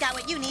set's got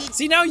what you need.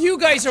 See, now you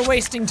guys are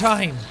wasting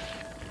time.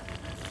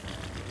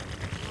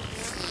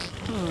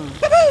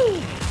 Woohoo!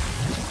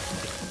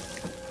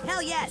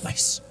 Hell yes.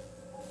 Nice.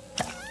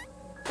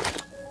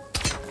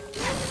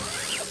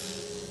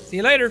 See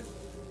you later.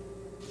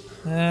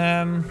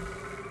 The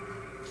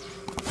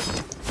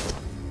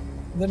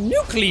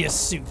nucleus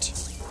suit.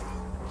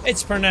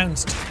 It's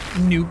pronounced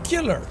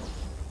nuclear.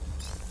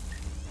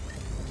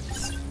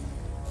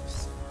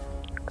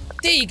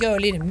 There you go,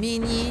 little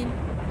minion.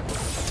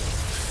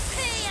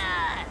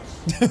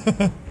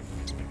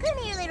 Come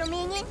here, little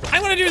minion.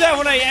 I'm gonna do that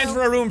when I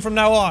enter a room from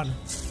now on.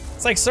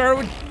 It's like, sir,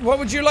 what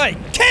would you like?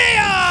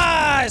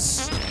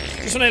 Chaos!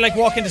 Just when I like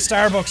walk into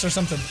Starbucks or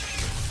something.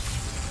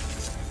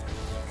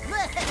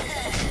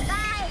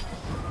 Bye.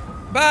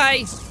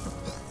 Bye.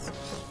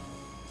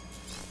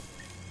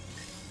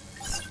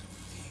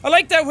 I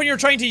like that when you're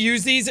trying to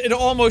use these, it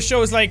almost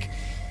shows like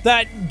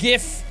that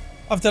gif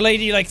of the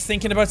lady like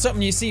thinking about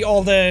something. You see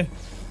all the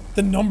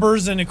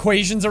numbers and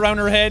equations around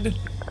her head.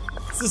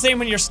 It's the same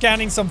when you're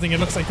scanning something, it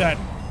looks like that.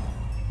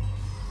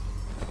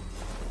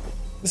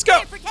 Let's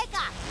go! For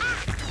takeoff.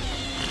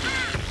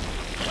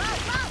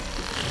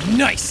 Whoa, whoa.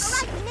 Nice! All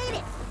right, we made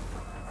it.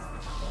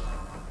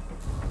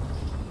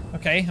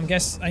 Okay, I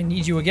guess I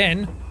need you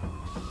again.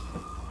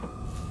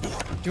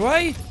 Do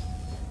I?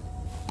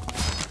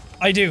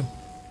 I do.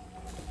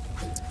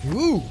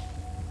 Ooh.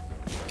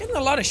 Getting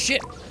a lot of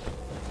shit.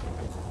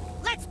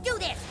 Let's do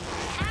this.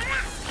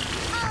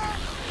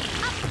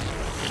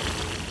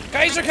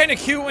 Guys are kind of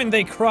cute when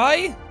they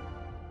cry.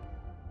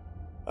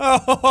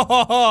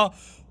 Oh,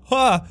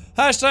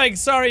 hashtag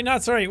sorry,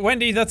 not sorry.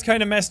 Wendy, that's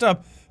kind of messed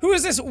up. Who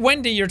is this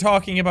Wendy you're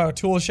talking about,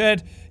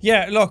 Toolshed?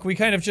 Yeah, look, we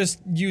kind of just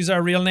use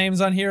our real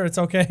names on here. It's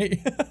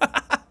okay.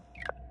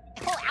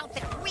 Whole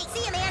outfit,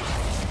 see ya, man.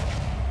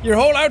 Your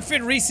whole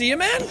outfit, see ya,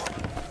 man?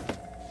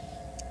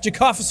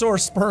 Jacophosaur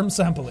sperm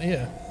sample,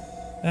 yeah.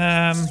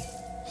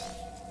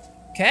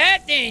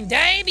 Captain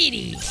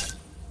Diabetes.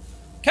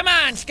 Come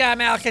on, Scott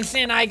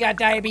Malkinson, I got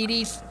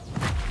diabetes.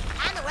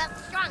 I'm the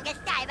world's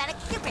strongest diabetic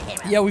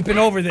superhero. Yeah, we've been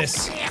over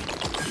this.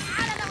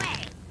 Out of the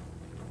way.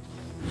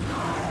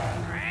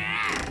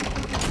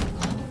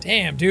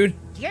 Damn, dude.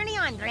 Journey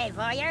on, Grave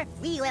Warrior.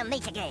 We will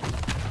meet again.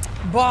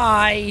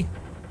 Bye.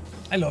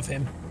 I love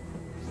him.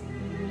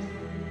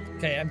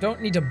 Okay, I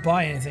don't need to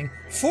buy anything.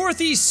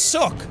 Fourthies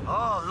suck.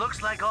 Oh,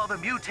 looks like all the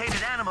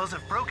mutated animals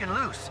have broken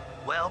loose.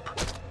 Welp.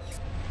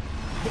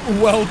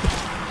 Well.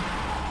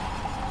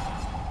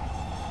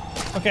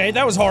 Okay,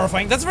 that was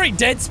horrifying. That's very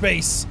Dead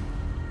Space.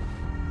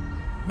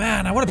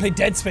 Man, I want to play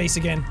Dead Space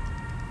again.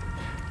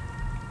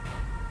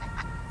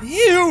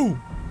 Ew!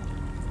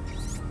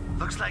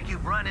 Looks like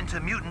you've run into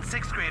mutant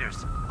 6th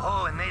graders.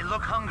 Oh, and they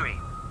look hungry.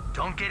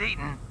 Don't get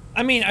eaten.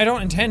 I mean, I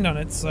don't intend on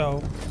it,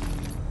 so...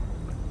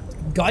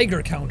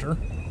 Geiger counter.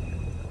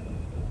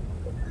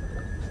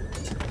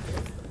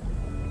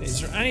 Is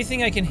there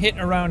anything I can hit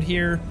around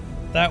here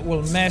that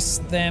will mess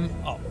them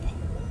up?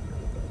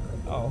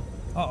 Uh-oh.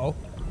 Uh-oh.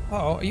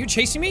 Uh-oh. Are you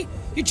chasing me?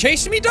 You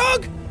chasing me,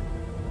 dog?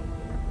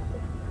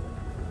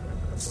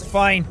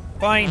 Fine.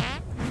 Fine.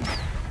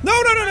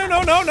 No, no, no, no,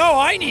 no, no, no!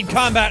 I need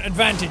combat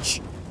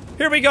advantage.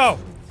 Here we go.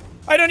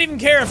 I don't even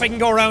care if I can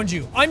go around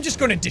you. I'm just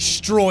gonna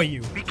destroy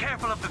you. Be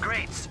careful of the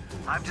grates.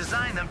 I've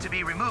designed them to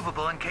be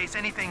removable in case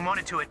anything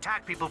wanted to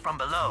attack people from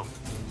below.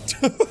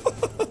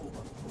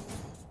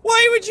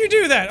 Why would you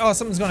do that? Oh,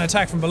 something's gonna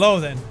attack from below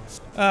then.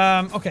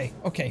 Okay.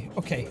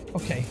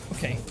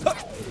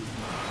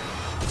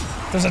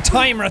 There's a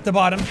timer at the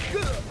bottom.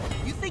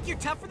 You think you're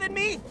tougher than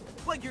me?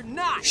 Well, you're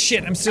not.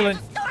 Shit, I'm still in...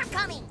 Storm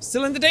coming.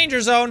 Still in the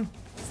danger zone.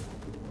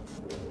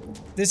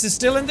 This is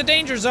still in the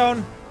danger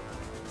zone.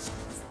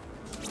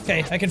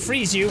 Okay, I can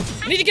freeze you.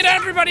 I need to get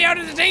everybody out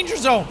of the danger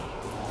zone.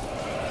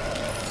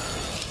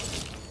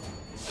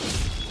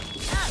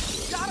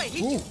 God, I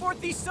hate you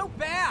Fourthies so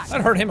bad.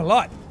 That hurt him a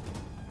lot.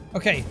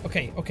 Okay.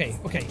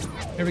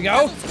 Here we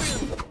go.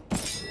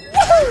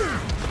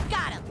 Woohoo!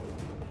 Got him.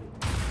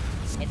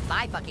 It's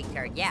my fucking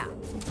turn, yeah.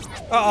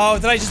 Uh-oh,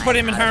 did I just put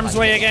him in harm's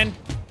way again?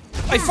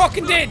 I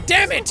fucking did,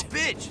 damn it!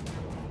 Bitch.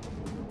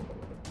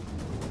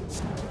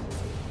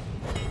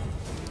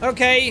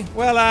 Okay,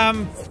 well,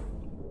 I'm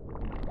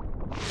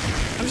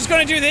just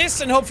gonna do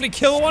this and hopefully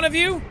kill one of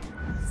you.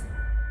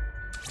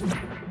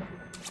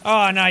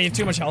 Oh, no, you have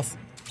too much health.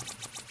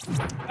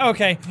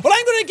 Okay, well,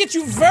 I'm gonna get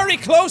you very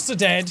close to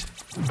dead.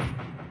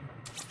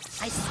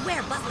 I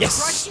swear, but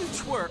Yes. Crush you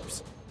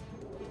twerps.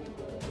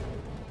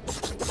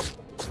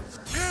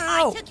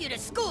 I took you to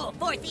school,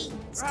 Fourthie.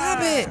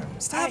 Stop it!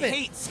 Stop I it!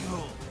 hate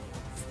school.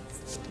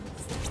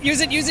 Use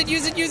it!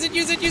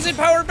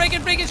 Power, break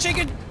it, shake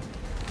it!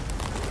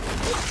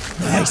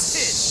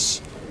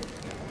 Nice!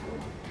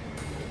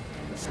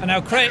 And now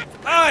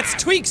it's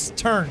Tweak's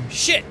turn.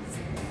 Shit!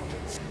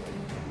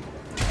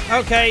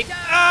 Okay.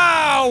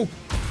 Ow!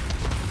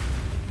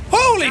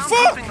 Holy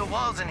fuck! Moving the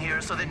walls in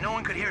here so that no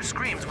one could hear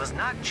screams was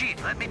not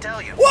cheap, let me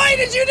tell you. Why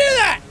did you do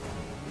that?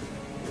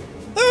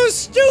 That was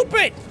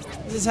stupid!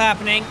 This is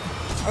happening.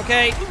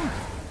 Okay.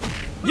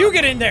 You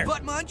get in there.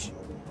 Butt munch.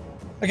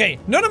 Okay,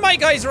 none of my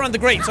guys are on the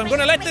grate, so I'm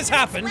gonna let this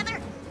happen.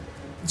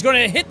 It's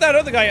gonna hit that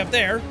other guy up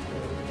there.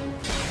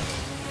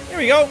 Here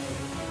we go.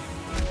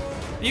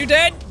 Are you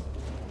dead?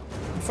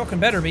 You fucking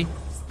better be.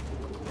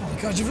 Oh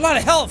my god, you have a lot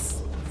of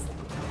health.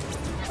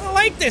 I don't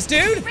like this,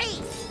 dude.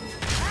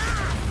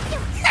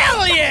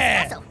 Hell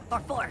yeah! Or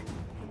four.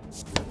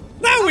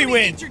 Now we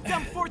win. Eat your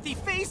dumb Fourthie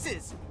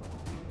faces.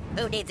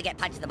 Who needs to get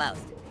punched the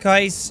most?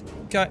 Guys,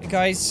 can we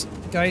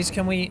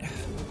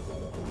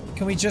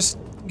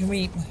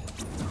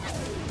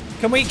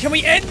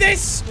end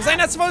this? Was I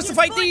not supposed to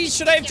fight these?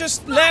 Should I have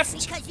just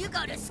left? Because you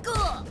go to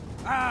school.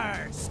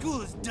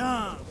 School is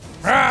dumb.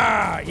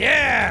 Ah,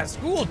 yeah,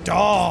 school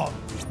dog.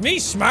 Me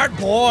smart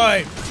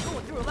boy.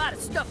 Going through a lot of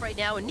stuff right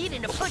now, and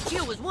needing to punch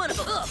you was one of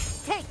them.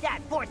 Take that,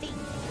 Fourthie.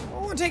 I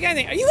won't take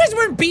anything. Are you guys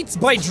wearing Beats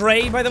by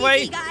Dre, by the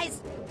way?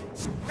 Guys,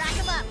 rack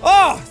 'em up.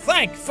 Oh,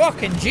 thank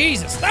fucking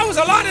Jesus. That was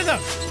a lot of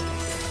them.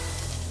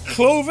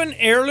 Cloven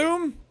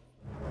heirloom?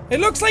 It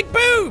looks like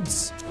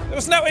boobs. There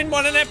was now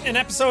an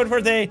episode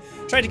where they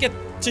tried to get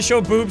to show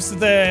boobs to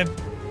the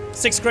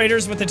 6th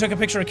graders, but they took a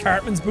picture of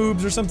Cartman's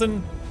boobs or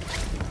something.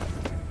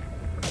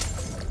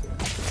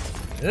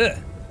 Ugh.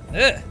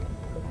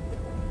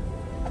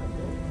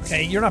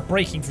 Okay, you're not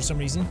breaking for some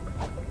reason.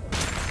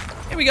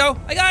 Here we go.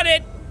 I got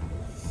it.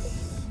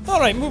 All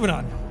right, moving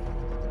on.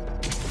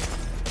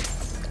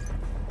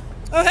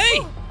 Oh, hey.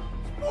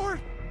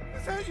 Sport,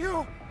 is that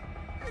you?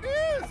 It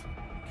is.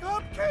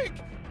 Cupcake.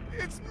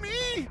 It's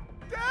me,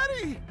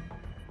 Daddy.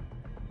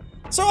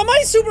 So am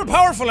I super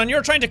powerful and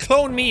you're trying to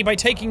clone me by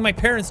taking my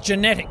parents'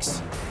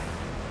 genetics?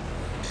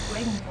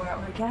 Waiting for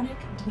an organic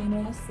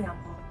DNA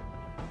sample.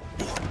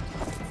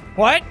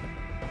 What?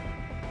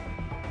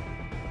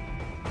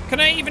 Can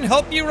I even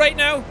help you right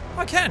now?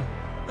 I can.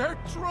 They're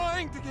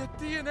trying to get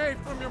DNA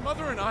from your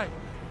mother and I.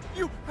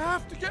 You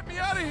have to get me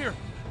out of here.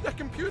 That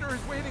computer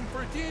is waiting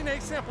for a DNA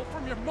sample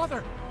from your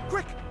mother.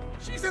 Quick,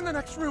 she's in the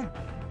next room.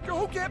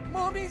 Go get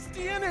Mommy's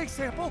DNA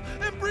sample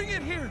and bring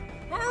it here.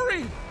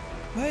 Hurry!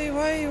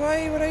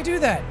 Why would I do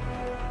that?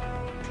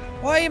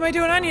 Why am I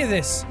doing any of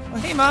this? Oh,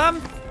 hey,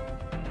 Mom.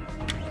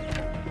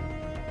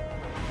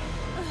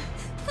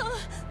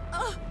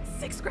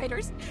 Sixth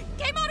graders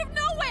came out of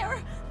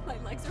nowhere. My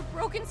legs are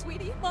broken,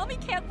 sweetie. Mommy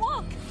can't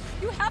walk.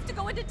 You have to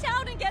go into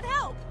town and get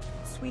help.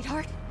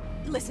 Sweetheart,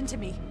 listen to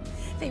me.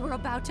 They were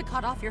about to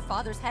cut off your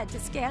father's head to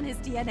scan his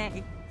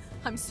DNA.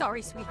 I'm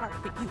sorry, sweetheart,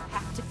 but you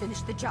have to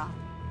finish the job.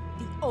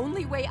 The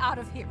only way out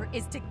of here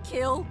is to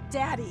kill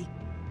Daddy.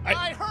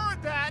 I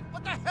heard that!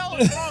 What the hell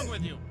is wrong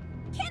with you?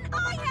 Can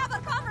I have a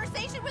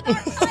conversation with our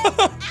child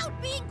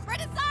without being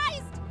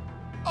criticized?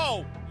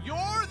 Oh,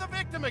 you're the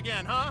victim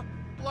again, huh?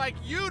 Like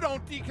you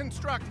don't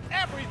deconstruct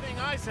everything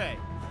I say.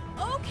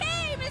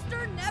 Okay,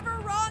 Mr. Never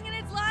Wrong in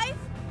Its Life.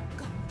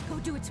 Go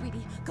do it,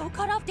 sweetie. Go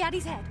cut off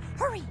Daddy's head.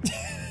 Hurry!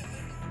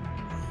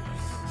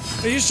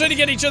 Are you trying to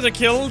get each other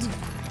killed?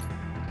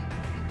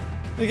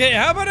 Okay,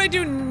 how about I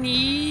do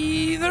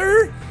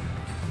neither?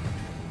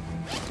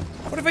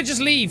 What if I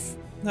just leave?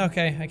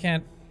 Okay, I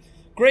can't.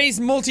 Gray's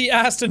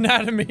multi-assed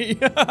anatomy.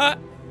 What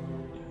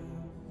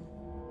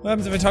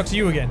happens if I talk to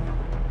you again?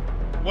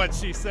 What'd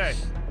she say?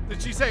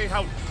 Did she say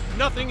how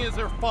nothing is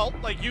her fault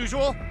like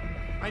usual?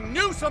 I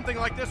knew something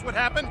like this would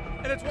happen,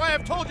 and it's why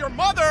I've told your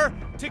mother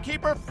to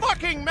keep her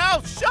fucking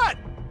mouth shut!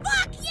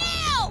 Fuck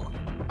you!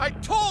 I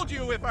told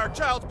you if our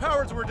child's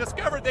powers were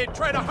discovered, they'd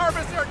try to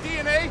harvest our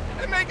DNA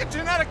and make a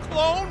genetic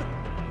clone!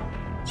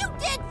 You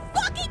did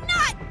fucking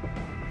not!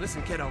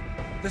 Listen, kiddo.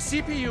 The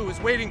CPU is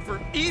waiting for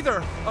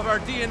either of our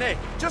DNA.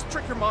 Just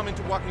trick your mom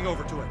into walking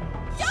over to it.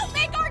 Don't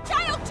make our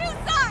child choose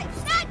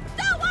sides! That's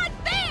so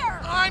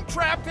unfair! I'm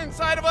trapped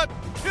inside of a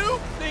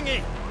tube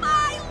thingy!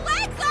 My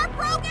legs are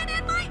broken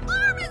and my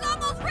arm is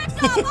almost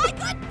ripped off! I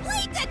could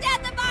bleed to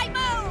death if I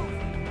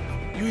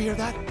move! You hear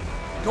that?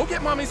 Go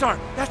get Mommy's arm.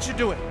 That should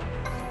do it.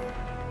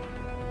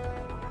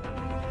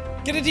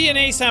 Get a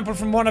DNA sample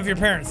from one of your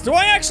parents. Do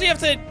I actually have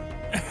to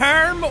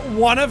harm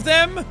one of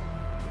them?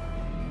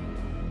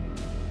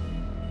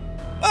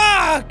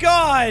 Ah,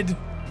 God!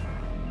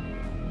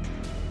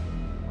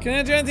 Can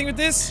I do anything with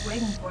this?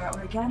 Waiting for an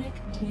organic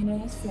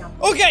DNA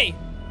sample. Okay!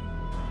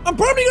 I'm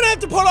probably gonna have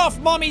to pull off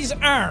Mommy's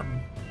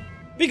arm.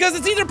 Because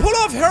it's either pull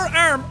off her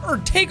arm or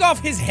take off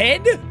his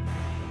head?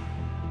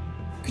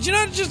 Could you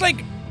not just,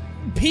 like,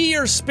 pee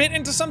or spit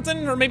into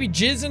something? Or maybe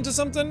jizz into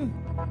something?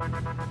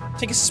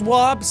 Take a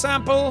swab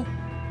sample?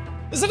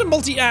 Is that a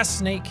multi-ass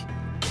snake?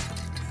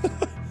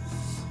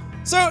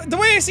 So, the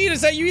way I see it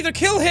is that you either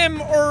kill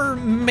him or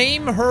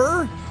maim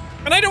her.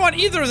 And I don't want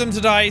either of them to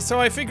die,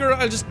 so I figure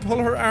I'll just pull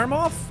her arm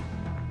off.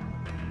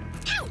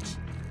 Ouch!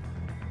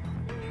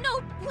 No,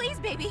 please,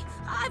 baby.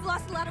 I've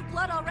lost a lot of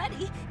blood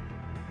already.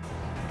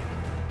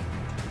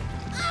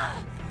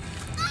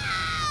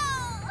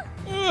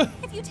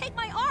 If you take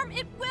my arm,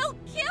 it will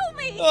kill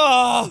me!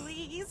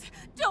 Please,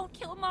 don't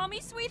kill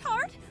Mommy,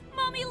 sweetheart.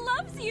 Mommy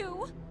loves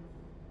you.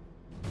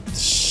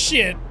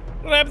 Shit.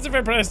 What happens if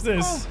I press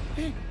this?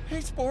 Oh,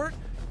 hey, sport.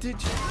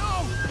 Did you?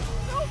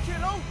 No,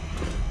 kiddo.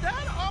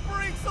 Dad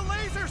operates the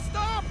laser.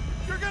 Stop!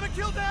 You're gonna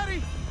kill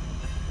Daddy.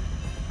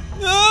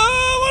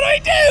 No, what do I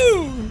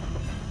do?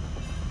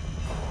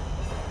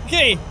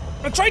 Okay,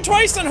 I'm gonna try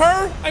twice on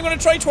her. I'm gonna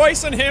try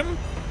twice on him.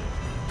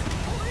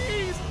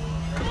 Please,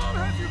 your mom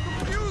has you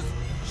confused.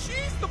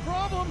 She's the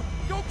problem.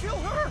 Go kill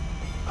her.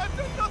 I've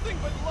done nothing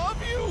but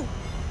love you.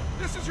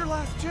 This is your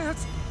last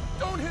chance.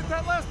 Don't hit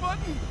that last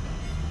button.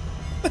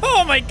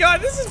 Oh my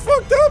God, this is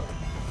fucked up.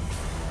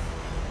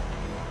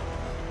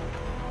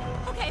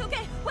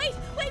 Okay, wait.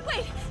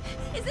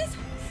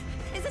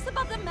 Is this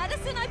about the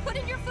medicine I put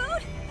in your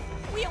food?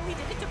 We only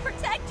did it to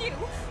protect you.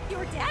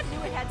 Your dad knew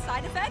it had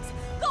side effects.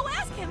 Go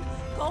ask him.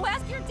 Go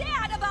ask your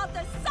dad about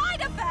the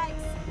side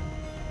effects.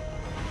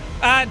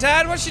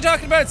 Dad, what's she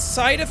talking about?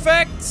 Side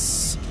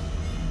effects?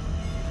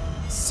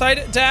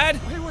 Dad?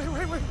 Wait.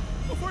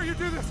 Before you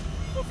do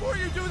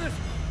this,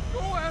 go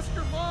ask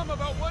your mom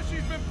about what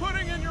she's been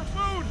putting in your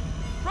food.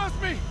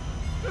 Trust me.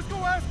 Just go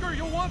ask her.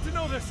 You'll want to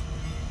know this.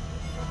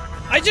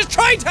 I just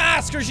tried to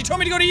ask her. She told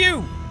me to go to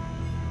you.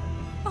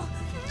 Oh,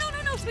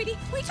 no, sweetie.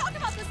 We talked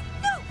about this.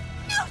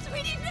 No,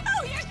 sweetie,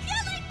 no. You're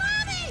killing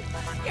Mommy.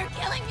 You're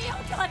killing me.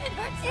 Oh, God, it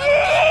hurts so much.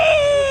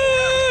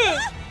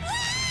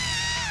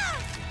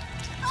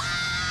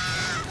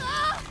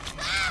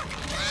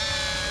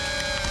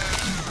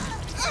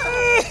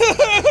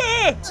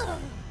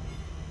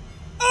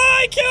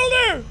 I killed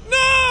her!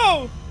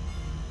 No!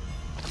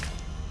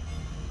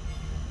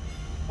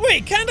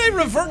 Wait, can't I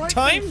revert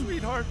time?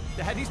 Sweetheart,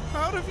 Daddy's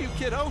proud of you,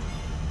 kiddo.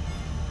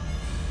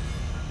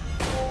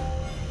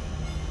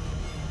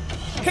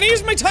 Can I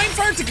use my time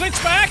fire to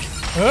glitch back?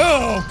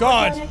 Oh,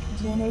 God. Organic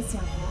DNA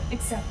sample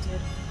accepted.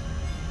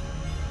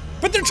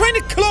 But they're trying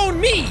to clone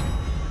me!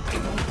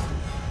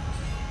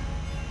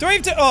 Do I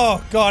have to-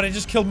 oh, God, I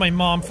just killed my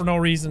mom for no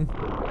reason.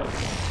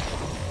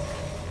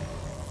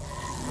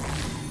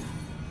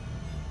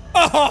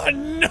 Oh,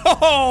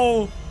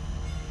 no!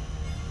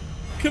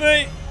 Can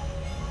I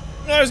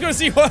was gonna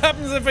see what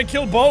happens if I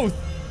kill both.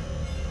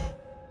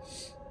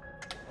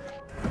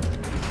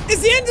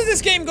 Is the end of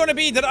this game gonna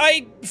be that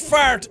I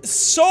fart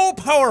so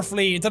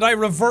powerfully that I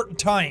revert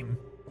time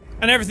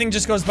and everything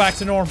just goes back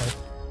to normal?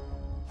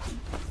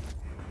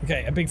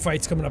 Okay, a big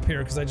fight's coming up here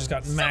because I just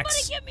got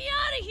max. Somebody get me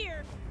out of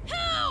here!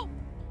 Help!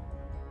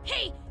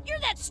 Hey, you're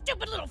that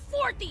stupid little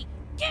forty!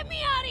 Get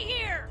me out of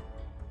here!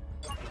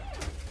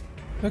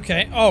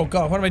 Okay. Oh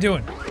God, what am I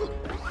doing?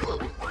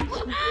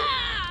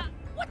 Ah!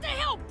 What the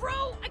hell,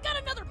 bro? I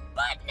got another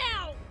butt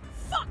now!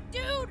 Fuck,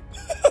 dude!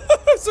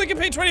 So I can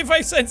pay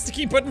 25 cents to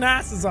keep putting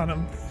asses on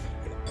him.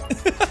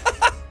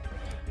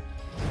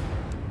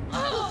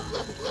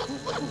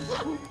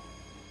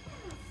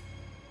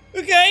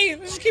 Okay,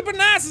 let's just keep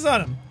putting asses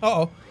on him.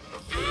 Uh-oh.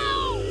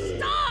 Ow!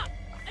 Stop!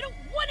 I don't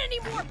want any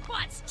more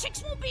butts!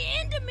 Chicks won't be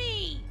into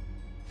me!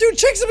 Dude,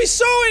 chicks will be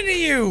so into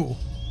you!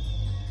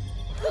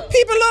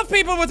 People love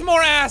people with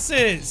more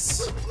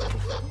asses!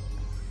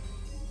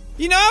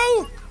 You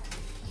know?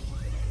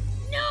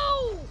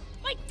 No!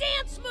 My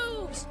dance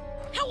moves!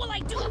 How will I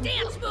do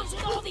dance moves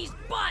with all these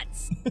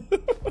butts?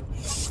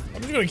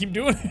 I'm just gonna keep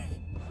doing it.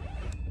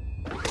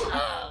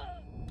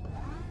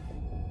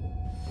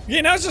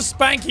 Yeah, now it's just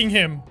spanking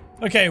him.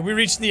 Okay, we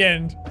reached the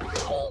end.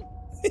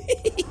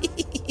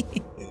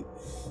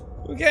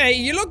 Okay,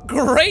 you look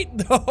great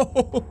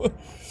though.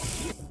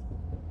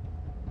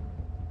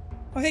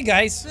 Oh, hey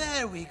guys.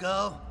 There we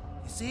go.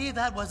 You see,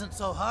 that wasn't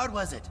so hard,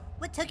 was it?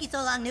 What took you so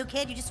long, new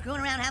kid? You just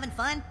screwing around having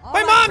fun?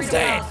 My mom's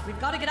dead! We've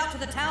got to get out to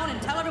the town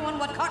and tell everyone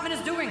what Cartman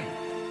is doing.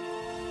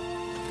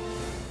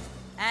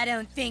 I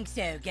don't think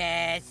so,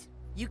 guys.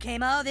 You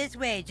came all this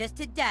way just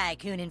to die,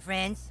 Coon and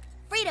friends.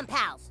 Freedom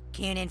pals.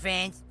 Coon and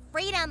friends.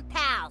 Freedom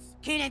pals.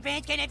 Coon and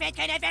friends, Coon and friends,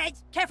 Coon and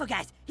friends! Careful,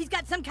 guys. He's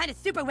got some kind of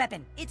super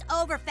weapon. It's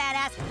over, fat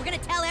ass. We're gonna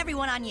tell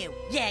everyone on you.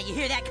 Yeah, you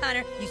hear that,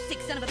 Connor? You sick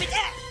son of a bitch.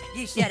 Ah!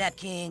 You shut up,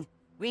 Coon.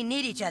 We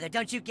need each other,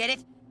 don't you get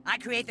it? I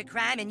create the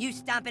crime and you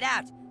stomp it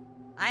out.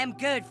 I am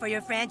good for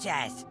your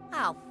franchise.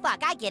 Oh,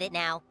 fuck, I get it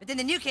now. But then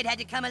the new kid had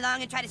to come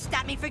along and try to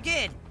stop me for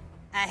good.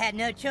 I had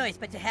no choice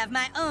but to have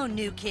my own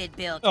new kid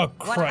built. Oh,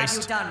 What have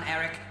you done,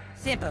 Eric?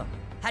 Simple.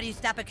 How do you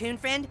stop a coon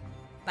friend?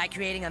 By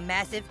creating a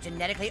massive,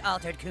 genetically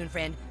altered coon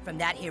friend from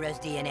that hero's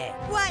DNA.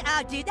 What?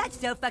 Oh, dude, that's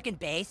so fucking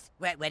base.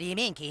 What do you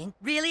mean, Keen?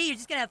 Really? You're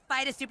just gonna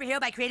fight a superhero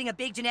by creating a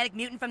big genetic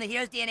mutant from the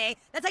hero's DNA?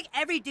 That's like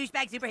every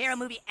douchebag superhero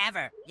movie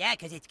ever. Yeah,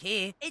 because it's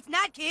cool. It's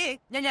not cool.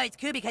 No, it's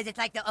cool because it's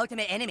like the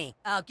ultimate enemy.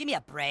 Oh, give me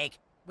a break.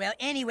 Well,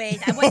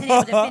 anyways, I wasn't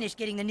able to finish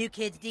getting the new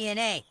kid's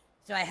DNA,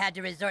 so I had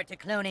to resort to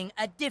cloning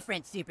a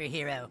different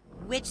superhero.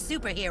 Which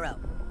superhero?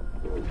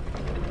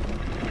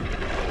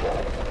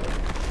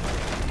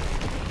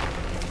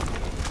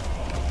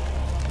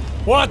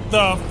 What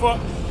the fuck?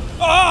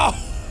 Oh!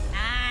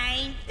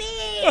 I'm big!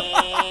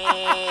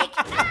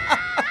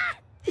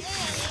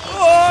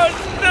 Oh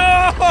no!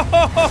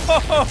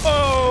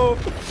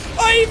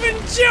 I even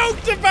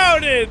joked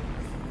about it!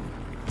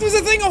 There's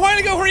a thing a while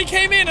ago where he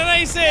came in and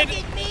I said,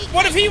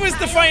 what if he was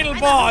the final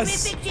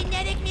boss?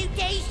 Genetic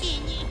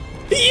mutation.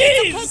 He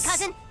is! Okay,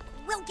 cousin.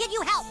 We'll give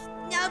you help.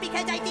 No,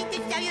 because I think the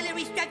cellular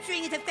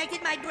restructuring has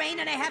affected my brain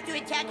and I have to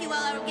attack you or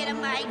I'll get a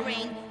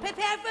migraine.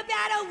 Prepare for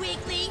battle,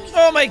 weaklings!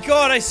 Oh my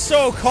god, I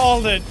so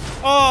called it.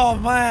 Oh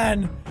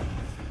man.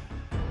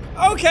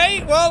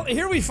 Okay, well,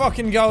 here we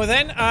fucking go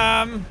then.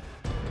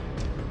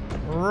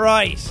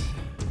 Right.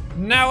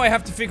 Now I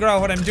have to figure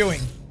out what I'm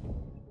doing.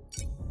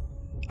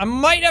 I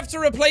might have to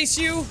replace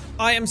you.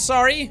 I am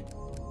sorry.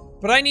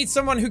 But I need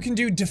someone who can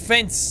do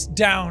defense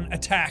down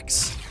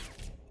attacks.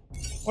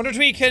 Wonder if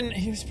we can.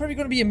 He's probably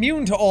going to be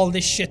immune to all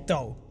this shit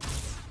though.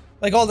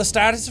 Like all the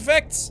status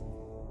effects.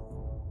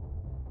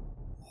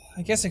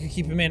 I guess I could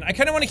keep him in. I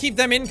kind of want to keep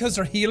them in because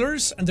they're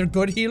healers and they're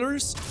good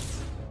healers.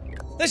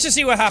 Let's just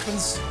see what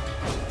happens.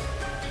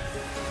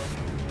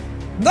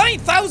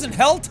 9,000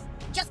 health?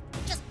 Just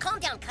calm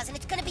down, cousin.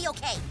 It's gonna be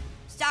okay.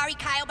 Sorry,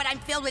 Kyle, but I'm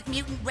filled with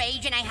mutant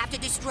rage and I have to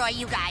destroy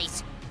you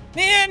guys.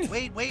 Man!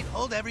 Wait,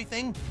 hold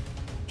everything.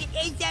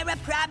 Is there a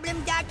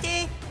problem,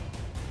 Doctor?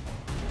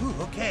 Ooh,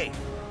 okay.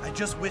 I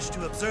just wish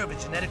to observe a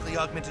genetically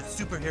augmented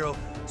superhero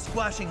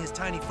squashing his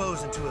tiny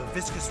foes into a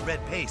viscous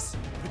red paste.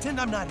 Pretend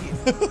I'm not here.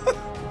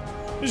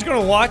 I'm just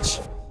gonna watch.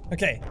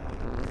 Okay.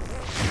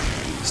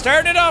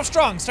 Starting it off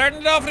strong.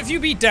 Starting it off with a few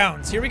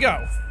beatdowns. Here we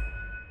go.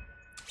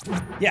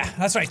 Yeah,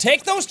 that's right.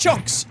 Take those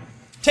chunks.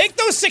 Take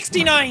those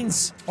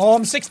 69s. Oh,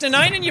 I'm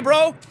 69ing you,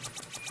 bro.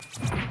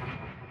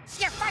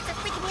 Your farts are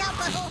freaking me out,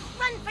 butthole.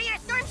 Run for your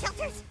storm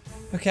shelters.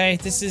 Okay,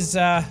 this is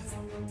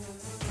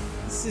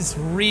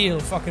real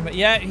fucking.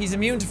 Yeah, he's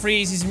immune to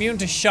freeze. He's immune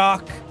to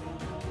shock.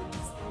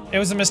 It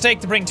was a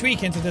mistake to bring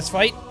Tweak into this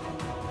fight.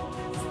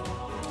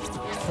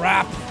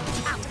 Crap.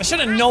 I should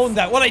have known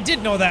that. Well, I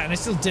did know that, and I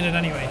still did it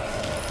anyway.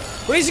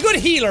 But he's a good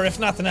healer, if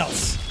nothing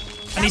else.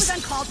 And That was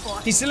uncalled for.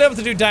 he's still able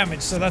to do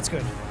damage, so that's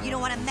good. You don't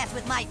want to mess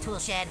with my tool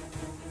shed.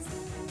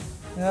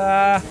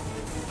 That's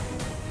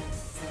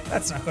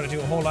not going to do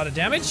a whole lot of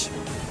damage.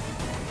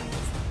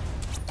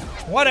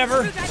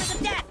 Whatever. Screwdrivers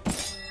of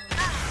death.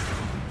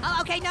 Oh,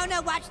 okay, no,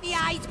 watch the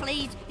eyes,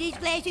 please. These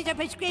glasses are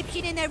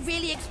prescription and they're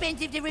really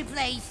expensive to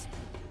replace.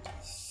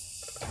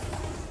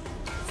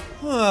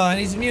 Oh, and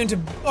he's immune to...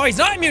 Oh, he's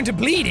not immune to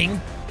bleeding.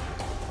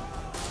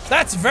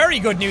 That's very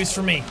good news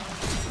for me.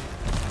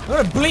 I'm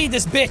gonna bleed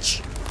this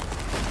bitch.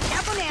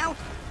 Careful now.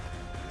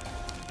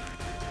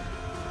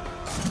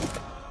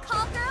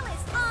 Call girl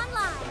is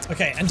online.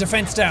 Okay, and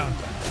defense down.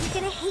 You're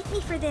gonna hate me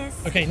for this.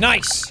 Okay,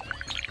 nice.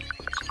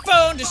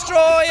 Phone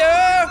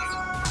destroyer!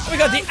 We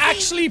got the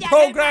actually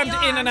programmed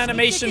in an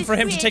animation for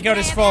him to take out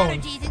his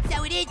phone.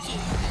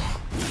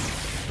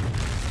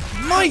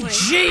 My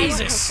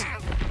Jesus!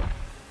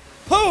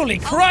 Holy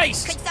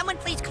Christ! Could someone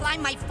please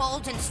climb my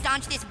folds and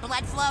staunch this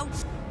blood flow?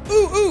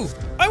 Ooh!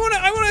 I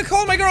wanna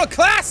call my girl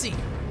Classy!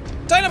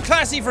 Dial up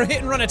Classy for a hit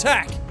and run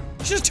attack.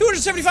 She has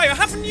 275. I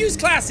haven't used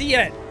Classy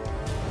yet.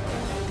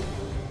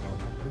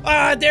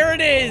 Ah, there it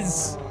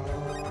is!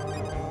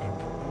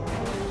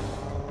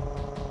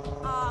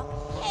 Oh,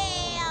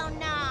 hell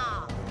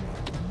no!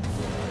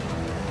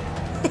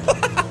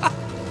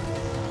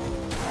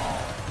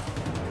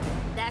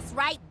 That's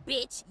right,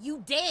 bitch.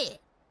 You dead.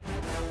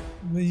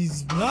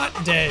 He's not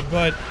dead,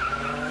 but...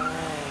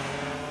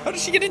 How did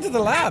she get into the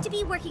lab? To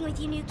be working with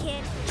you, new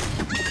kid.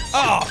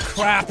 Oh,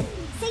 crap.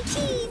 Say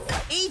cheese.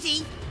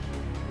 Easy.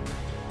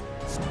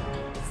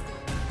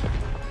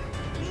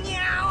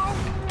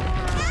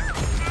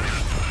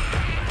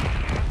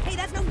 Hey,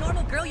 that's no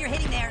normal girl you're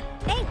hitting there.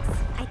 Thanks,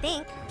 I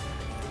think.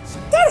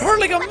 That hurt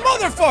like a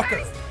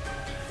motherfucker!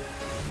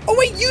 Oh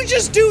wait, you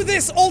just do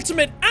this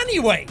ultimate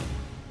anyway!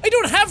 I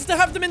don't have to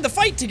have them in the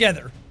fight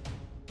together!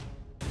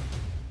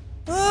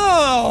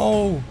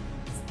 Oh!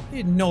 You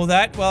didn't know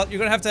that. Well, you're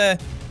gonna have to...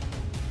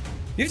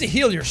 You have to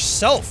heal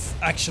yourself,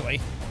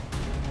 actually.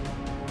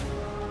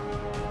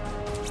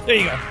 There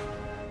you go.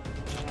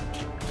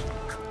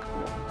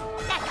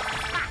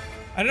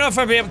 I don't know if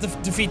I'll be able to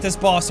defeat this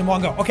boss in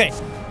one go. Okay,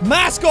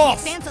 mask off!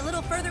 Advance a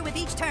little further with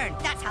each turn.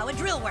 That's how a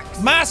drill works.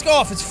 Mask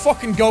off, it's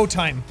fucking go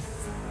time.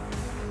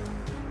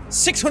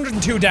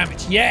 602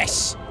 damage,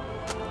 yes!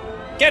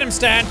 Get him,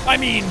 Stan. I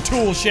mean,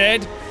 tool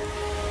shed.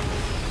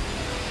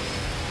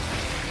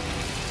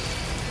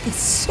 It's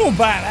so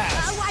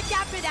badass. Watch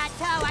out for that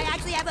toe. I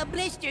actually have a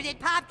blister that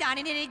popped on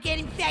it and it'd get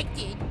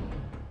infected.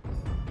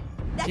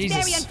 That's Jesus.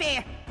 very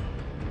unfair.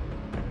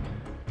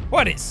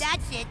 What is?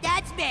 That's it.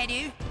 That's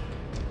better.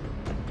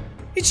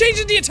 He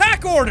changed the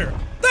attack order!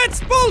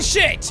 That's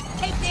bullshit!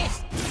 Take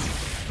this.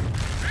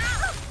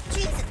 Ow!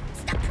 Jesus,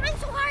 stop trying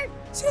so hard.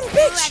 Son of a Ooh,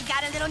 bitch! I've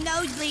got a little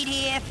nosebleed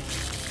here.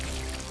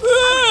 Ah!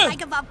 Oh, it's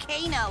like a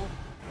volcano.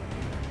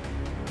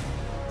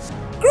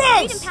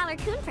 Gross! Freedom Pal or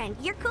Coon Friend,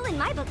 you're cool in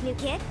my book, new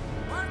kid.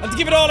 I have to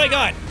give it all I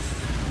got.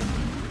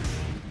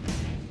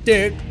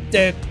 Do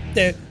do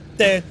do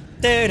do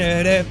do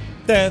do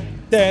do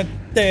do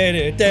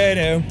do do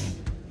do.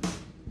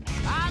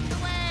 On the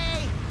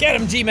way. Get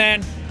him,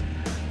 G-Man.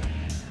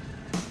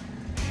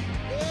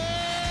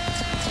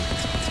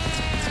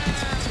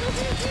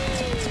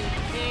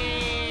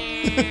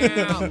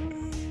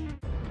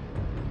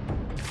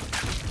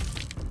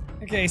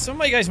 Okay, some of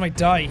my guys might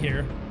die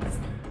here.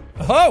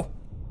 Oh!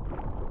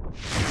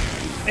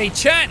 A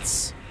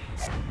chance!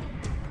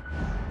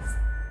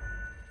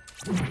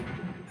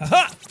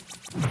 Haha!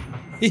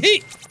 Hee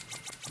hee!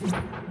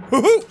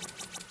 Hoo hoo!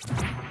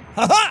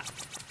 Haha!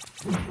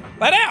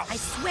 Bat out! I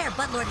swear,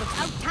 Buttlord looks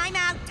out. Time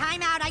out,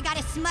 time out. I got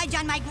a smudge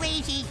on my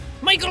glazies.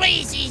 My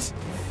glazies!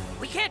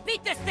 We can't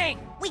beat this thing!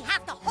 We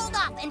have to hold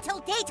off until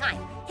daytime.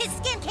 His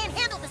skin can't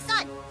handle the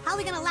sun. How are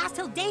we gonna last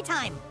till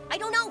daytime? I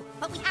don't know,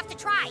 but we have to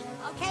try.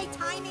 Okay,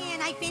 time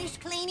in. I finished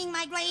cleaning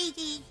my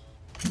glazies.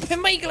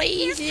 My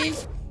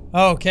glazies!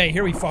 Okay,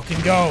 here we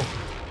fucking go.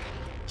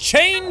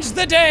 Change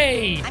the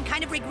day! I'm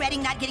kind of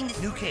regretting not getting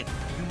this. New kid,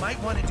 you might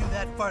want to do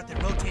that fart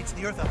that rotates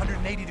the Earth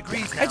 180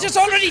 degrees now. I just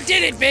already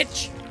did it,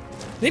 bitch!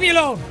 Leave me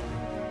alone!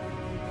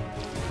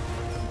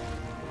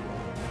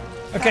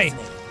 Okay.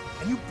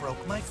 And you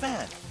broke my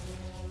fan.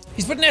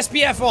 He's putting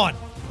SPF on.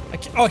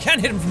 I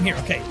can't hit him from here.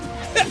 Okay.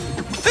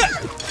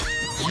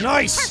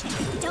 Nice!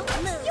 Don't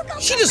move. You go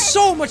She does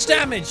so much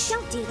damage!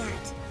 Don't do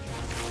that.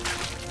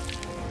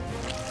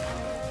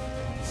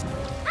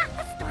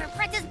 A storm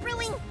front is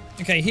brewing.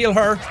 Okay, heal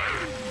her.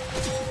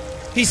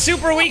 He's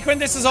super weak when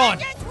this is on.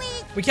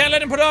 We can't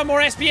let him put on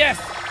more SPF.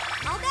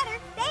 All better,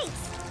 thanks.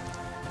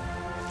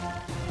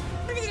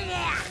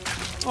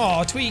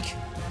 Aw, tweak.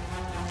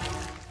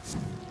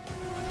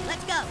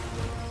 Let's go.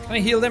 Can I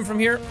heal them from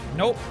here?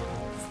 Nope.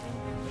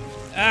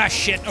 Ah,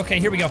 shit. Okay,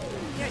 here we go.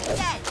 You're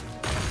dead.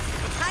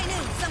 It's high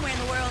noon somewhere in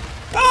the world.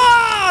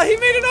 Ah! He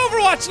made an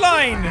Overwatch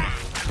line!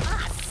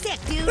 Ah, sick,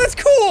 dude. That's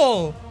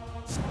cool!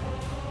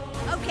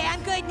 Okay,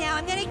 I'm good now.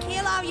 I'm gonna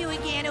kill all you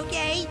again,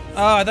 okay?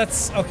 Ah,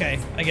 that's... okay.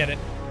 I get it.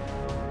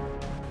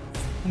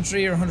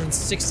 103 or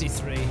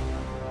 163?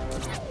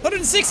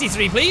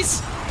 163,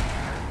 please!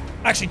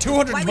 Actually,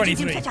 Why would you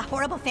 223. do such a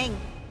horrible thing?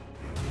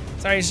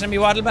 Sorry, just let me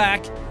waddle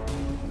back.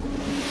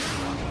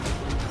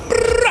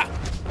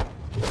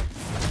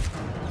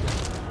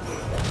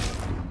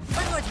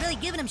 Lord's really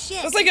giving him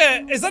shit. That's like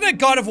a, is that a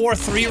God of War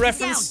 3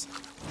 reference?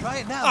 Try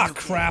it now. Ah, Nuke.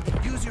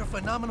 crap. Use your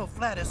phenomenal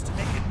flatus to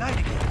make it night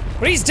again.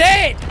 But he's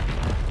dead!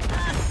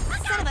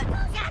 Son of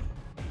a...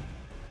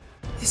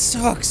 This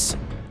sucks.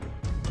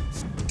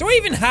 Do I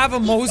even have a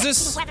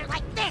Moses? Weather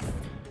like this.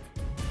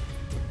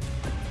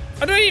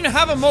 I don't even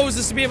have a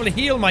Moses to be able to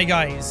heal my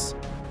guys.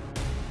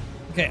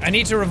 Okay, I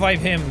need to revive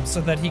him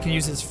so that he can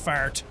use his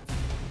fart.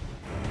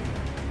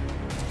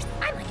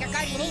 I'm like your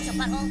guardian angel,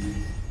 butthole.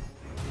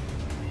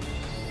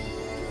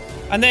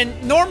 And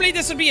then, normally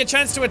this would be a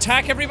chance to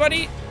attack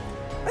everybody.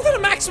 I thought a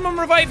maximum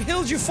revive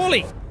healed you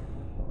fully.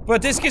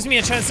 But this gives me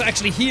a chance to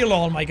actually heal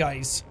all my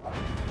guys.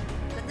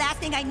 The last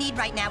thing I need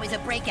right now is a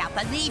breakout,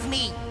 believe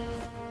me.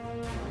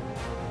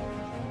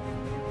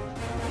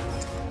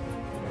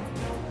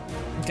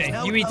 Okay,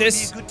 Now you would eat probably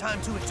this. be a good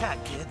time to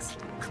attack, kids.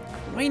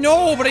 I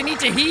know, but I need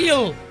to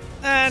heal.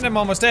 And I'm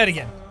almost dead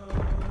again.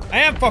 I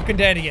am fucking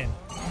dead again.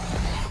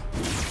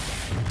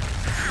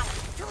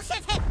 Tool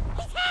shit's hit.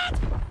 He's hit.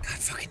 God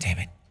fucking damn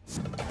it.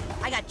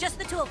 I got just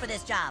the tool for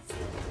this job.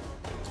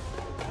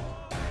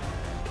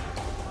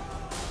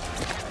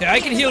 Yeah, I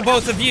can heal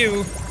both of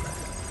you.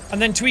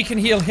 And then Twee can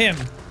heal him.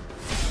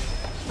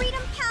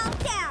 Freedom pal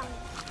down.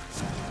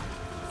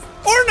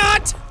 Or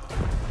not!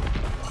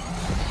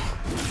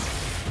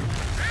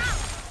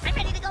 I'm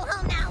ready to go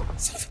home now.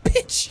 Son of a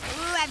bitch!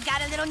 Ooh, I've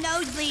got a little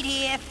nosebleed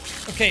here.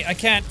 Okay, I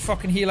can't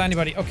fucking heal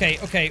anybody. Okay,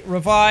 okay,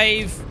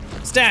 revive.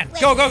 Stan,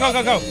 go, go, go,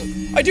 go, go.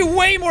 I do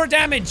way more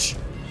damage.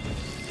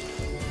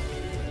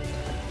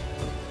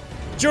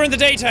 During the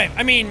daytime.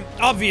 I mean,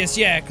 obvious,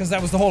 yeah, because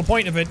that was the whole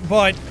point of it,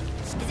 but...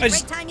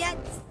 Is it break time yet?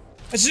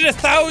 I just did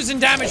 1,000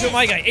 damage with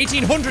my guy.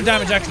 1,800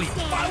 damage, actually.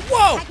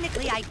 Whoa!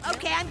 Technically,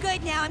 okay, I'm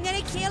good now. I'm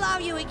gonna kill all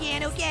you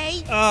again,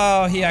 okay?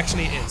 Oh, he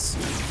actually is.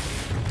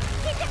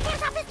 Keep your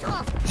hands off his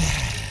tool.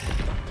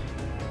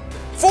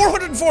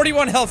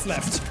 441 health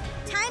left.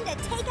 Time to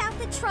take out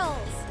the trolls.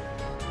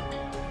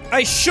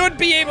 I should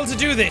be able to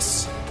do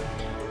this.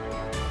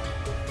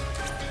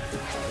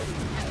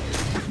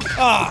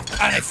 Ah,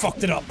 and I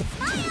fucked it up.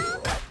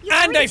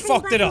 And I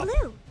fucked it up.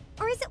 Blue.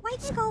 Or is it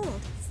white and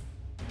gold?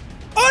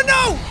 Oh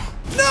no!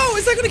 No,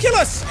 is that gonna kill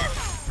us?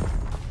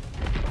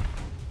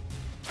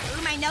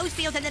 Ooh, my nose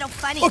feels a little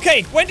funny.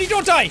 Okay, Wendy,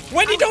 don't die.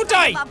 Wendy, don't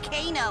die.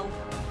 Volcano.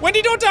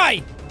 Wendy, don't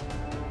die.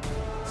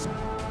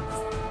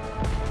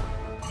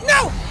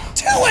 No!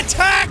 2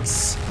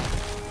 attacks!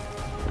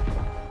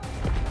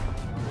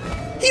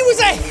 He was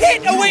a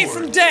hit away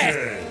from death!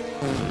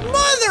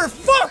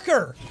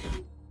 Motherfucker!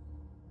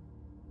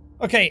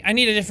 Okay, I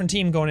need a different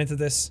team going into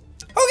this.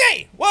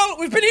 Okay, well,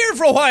 we've been here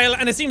for a while,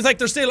 and it seems like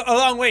there's still a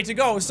long way to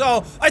go,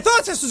 so I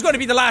thought this was going to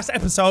be the last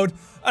episode,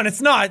 and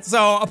it's not,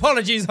 so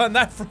apologies on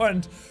that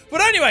front. But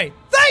anyway,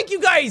 thank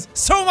you guys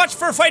so much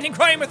for fighting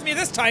crime with me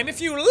this time.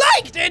 If you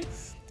liked it,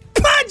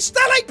 punch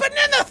the like button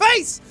in the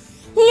face!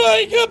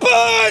 Like a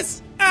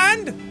boss!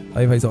 And...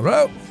 Hey, face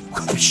alright.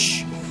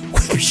 Whoosh,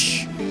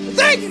 whoosh.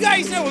 Thank you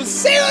guys, and I will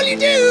see all you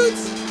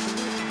dudes!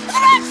 For the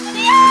rest of the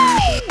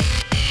day!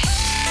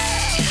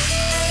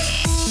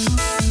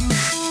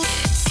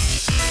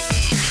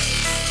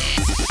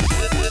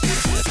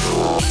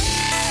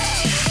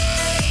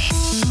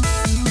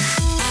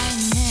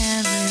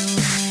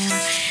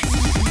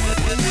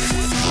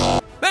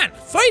 Man,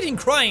 fighting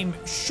crime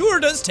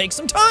sure does take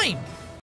some time.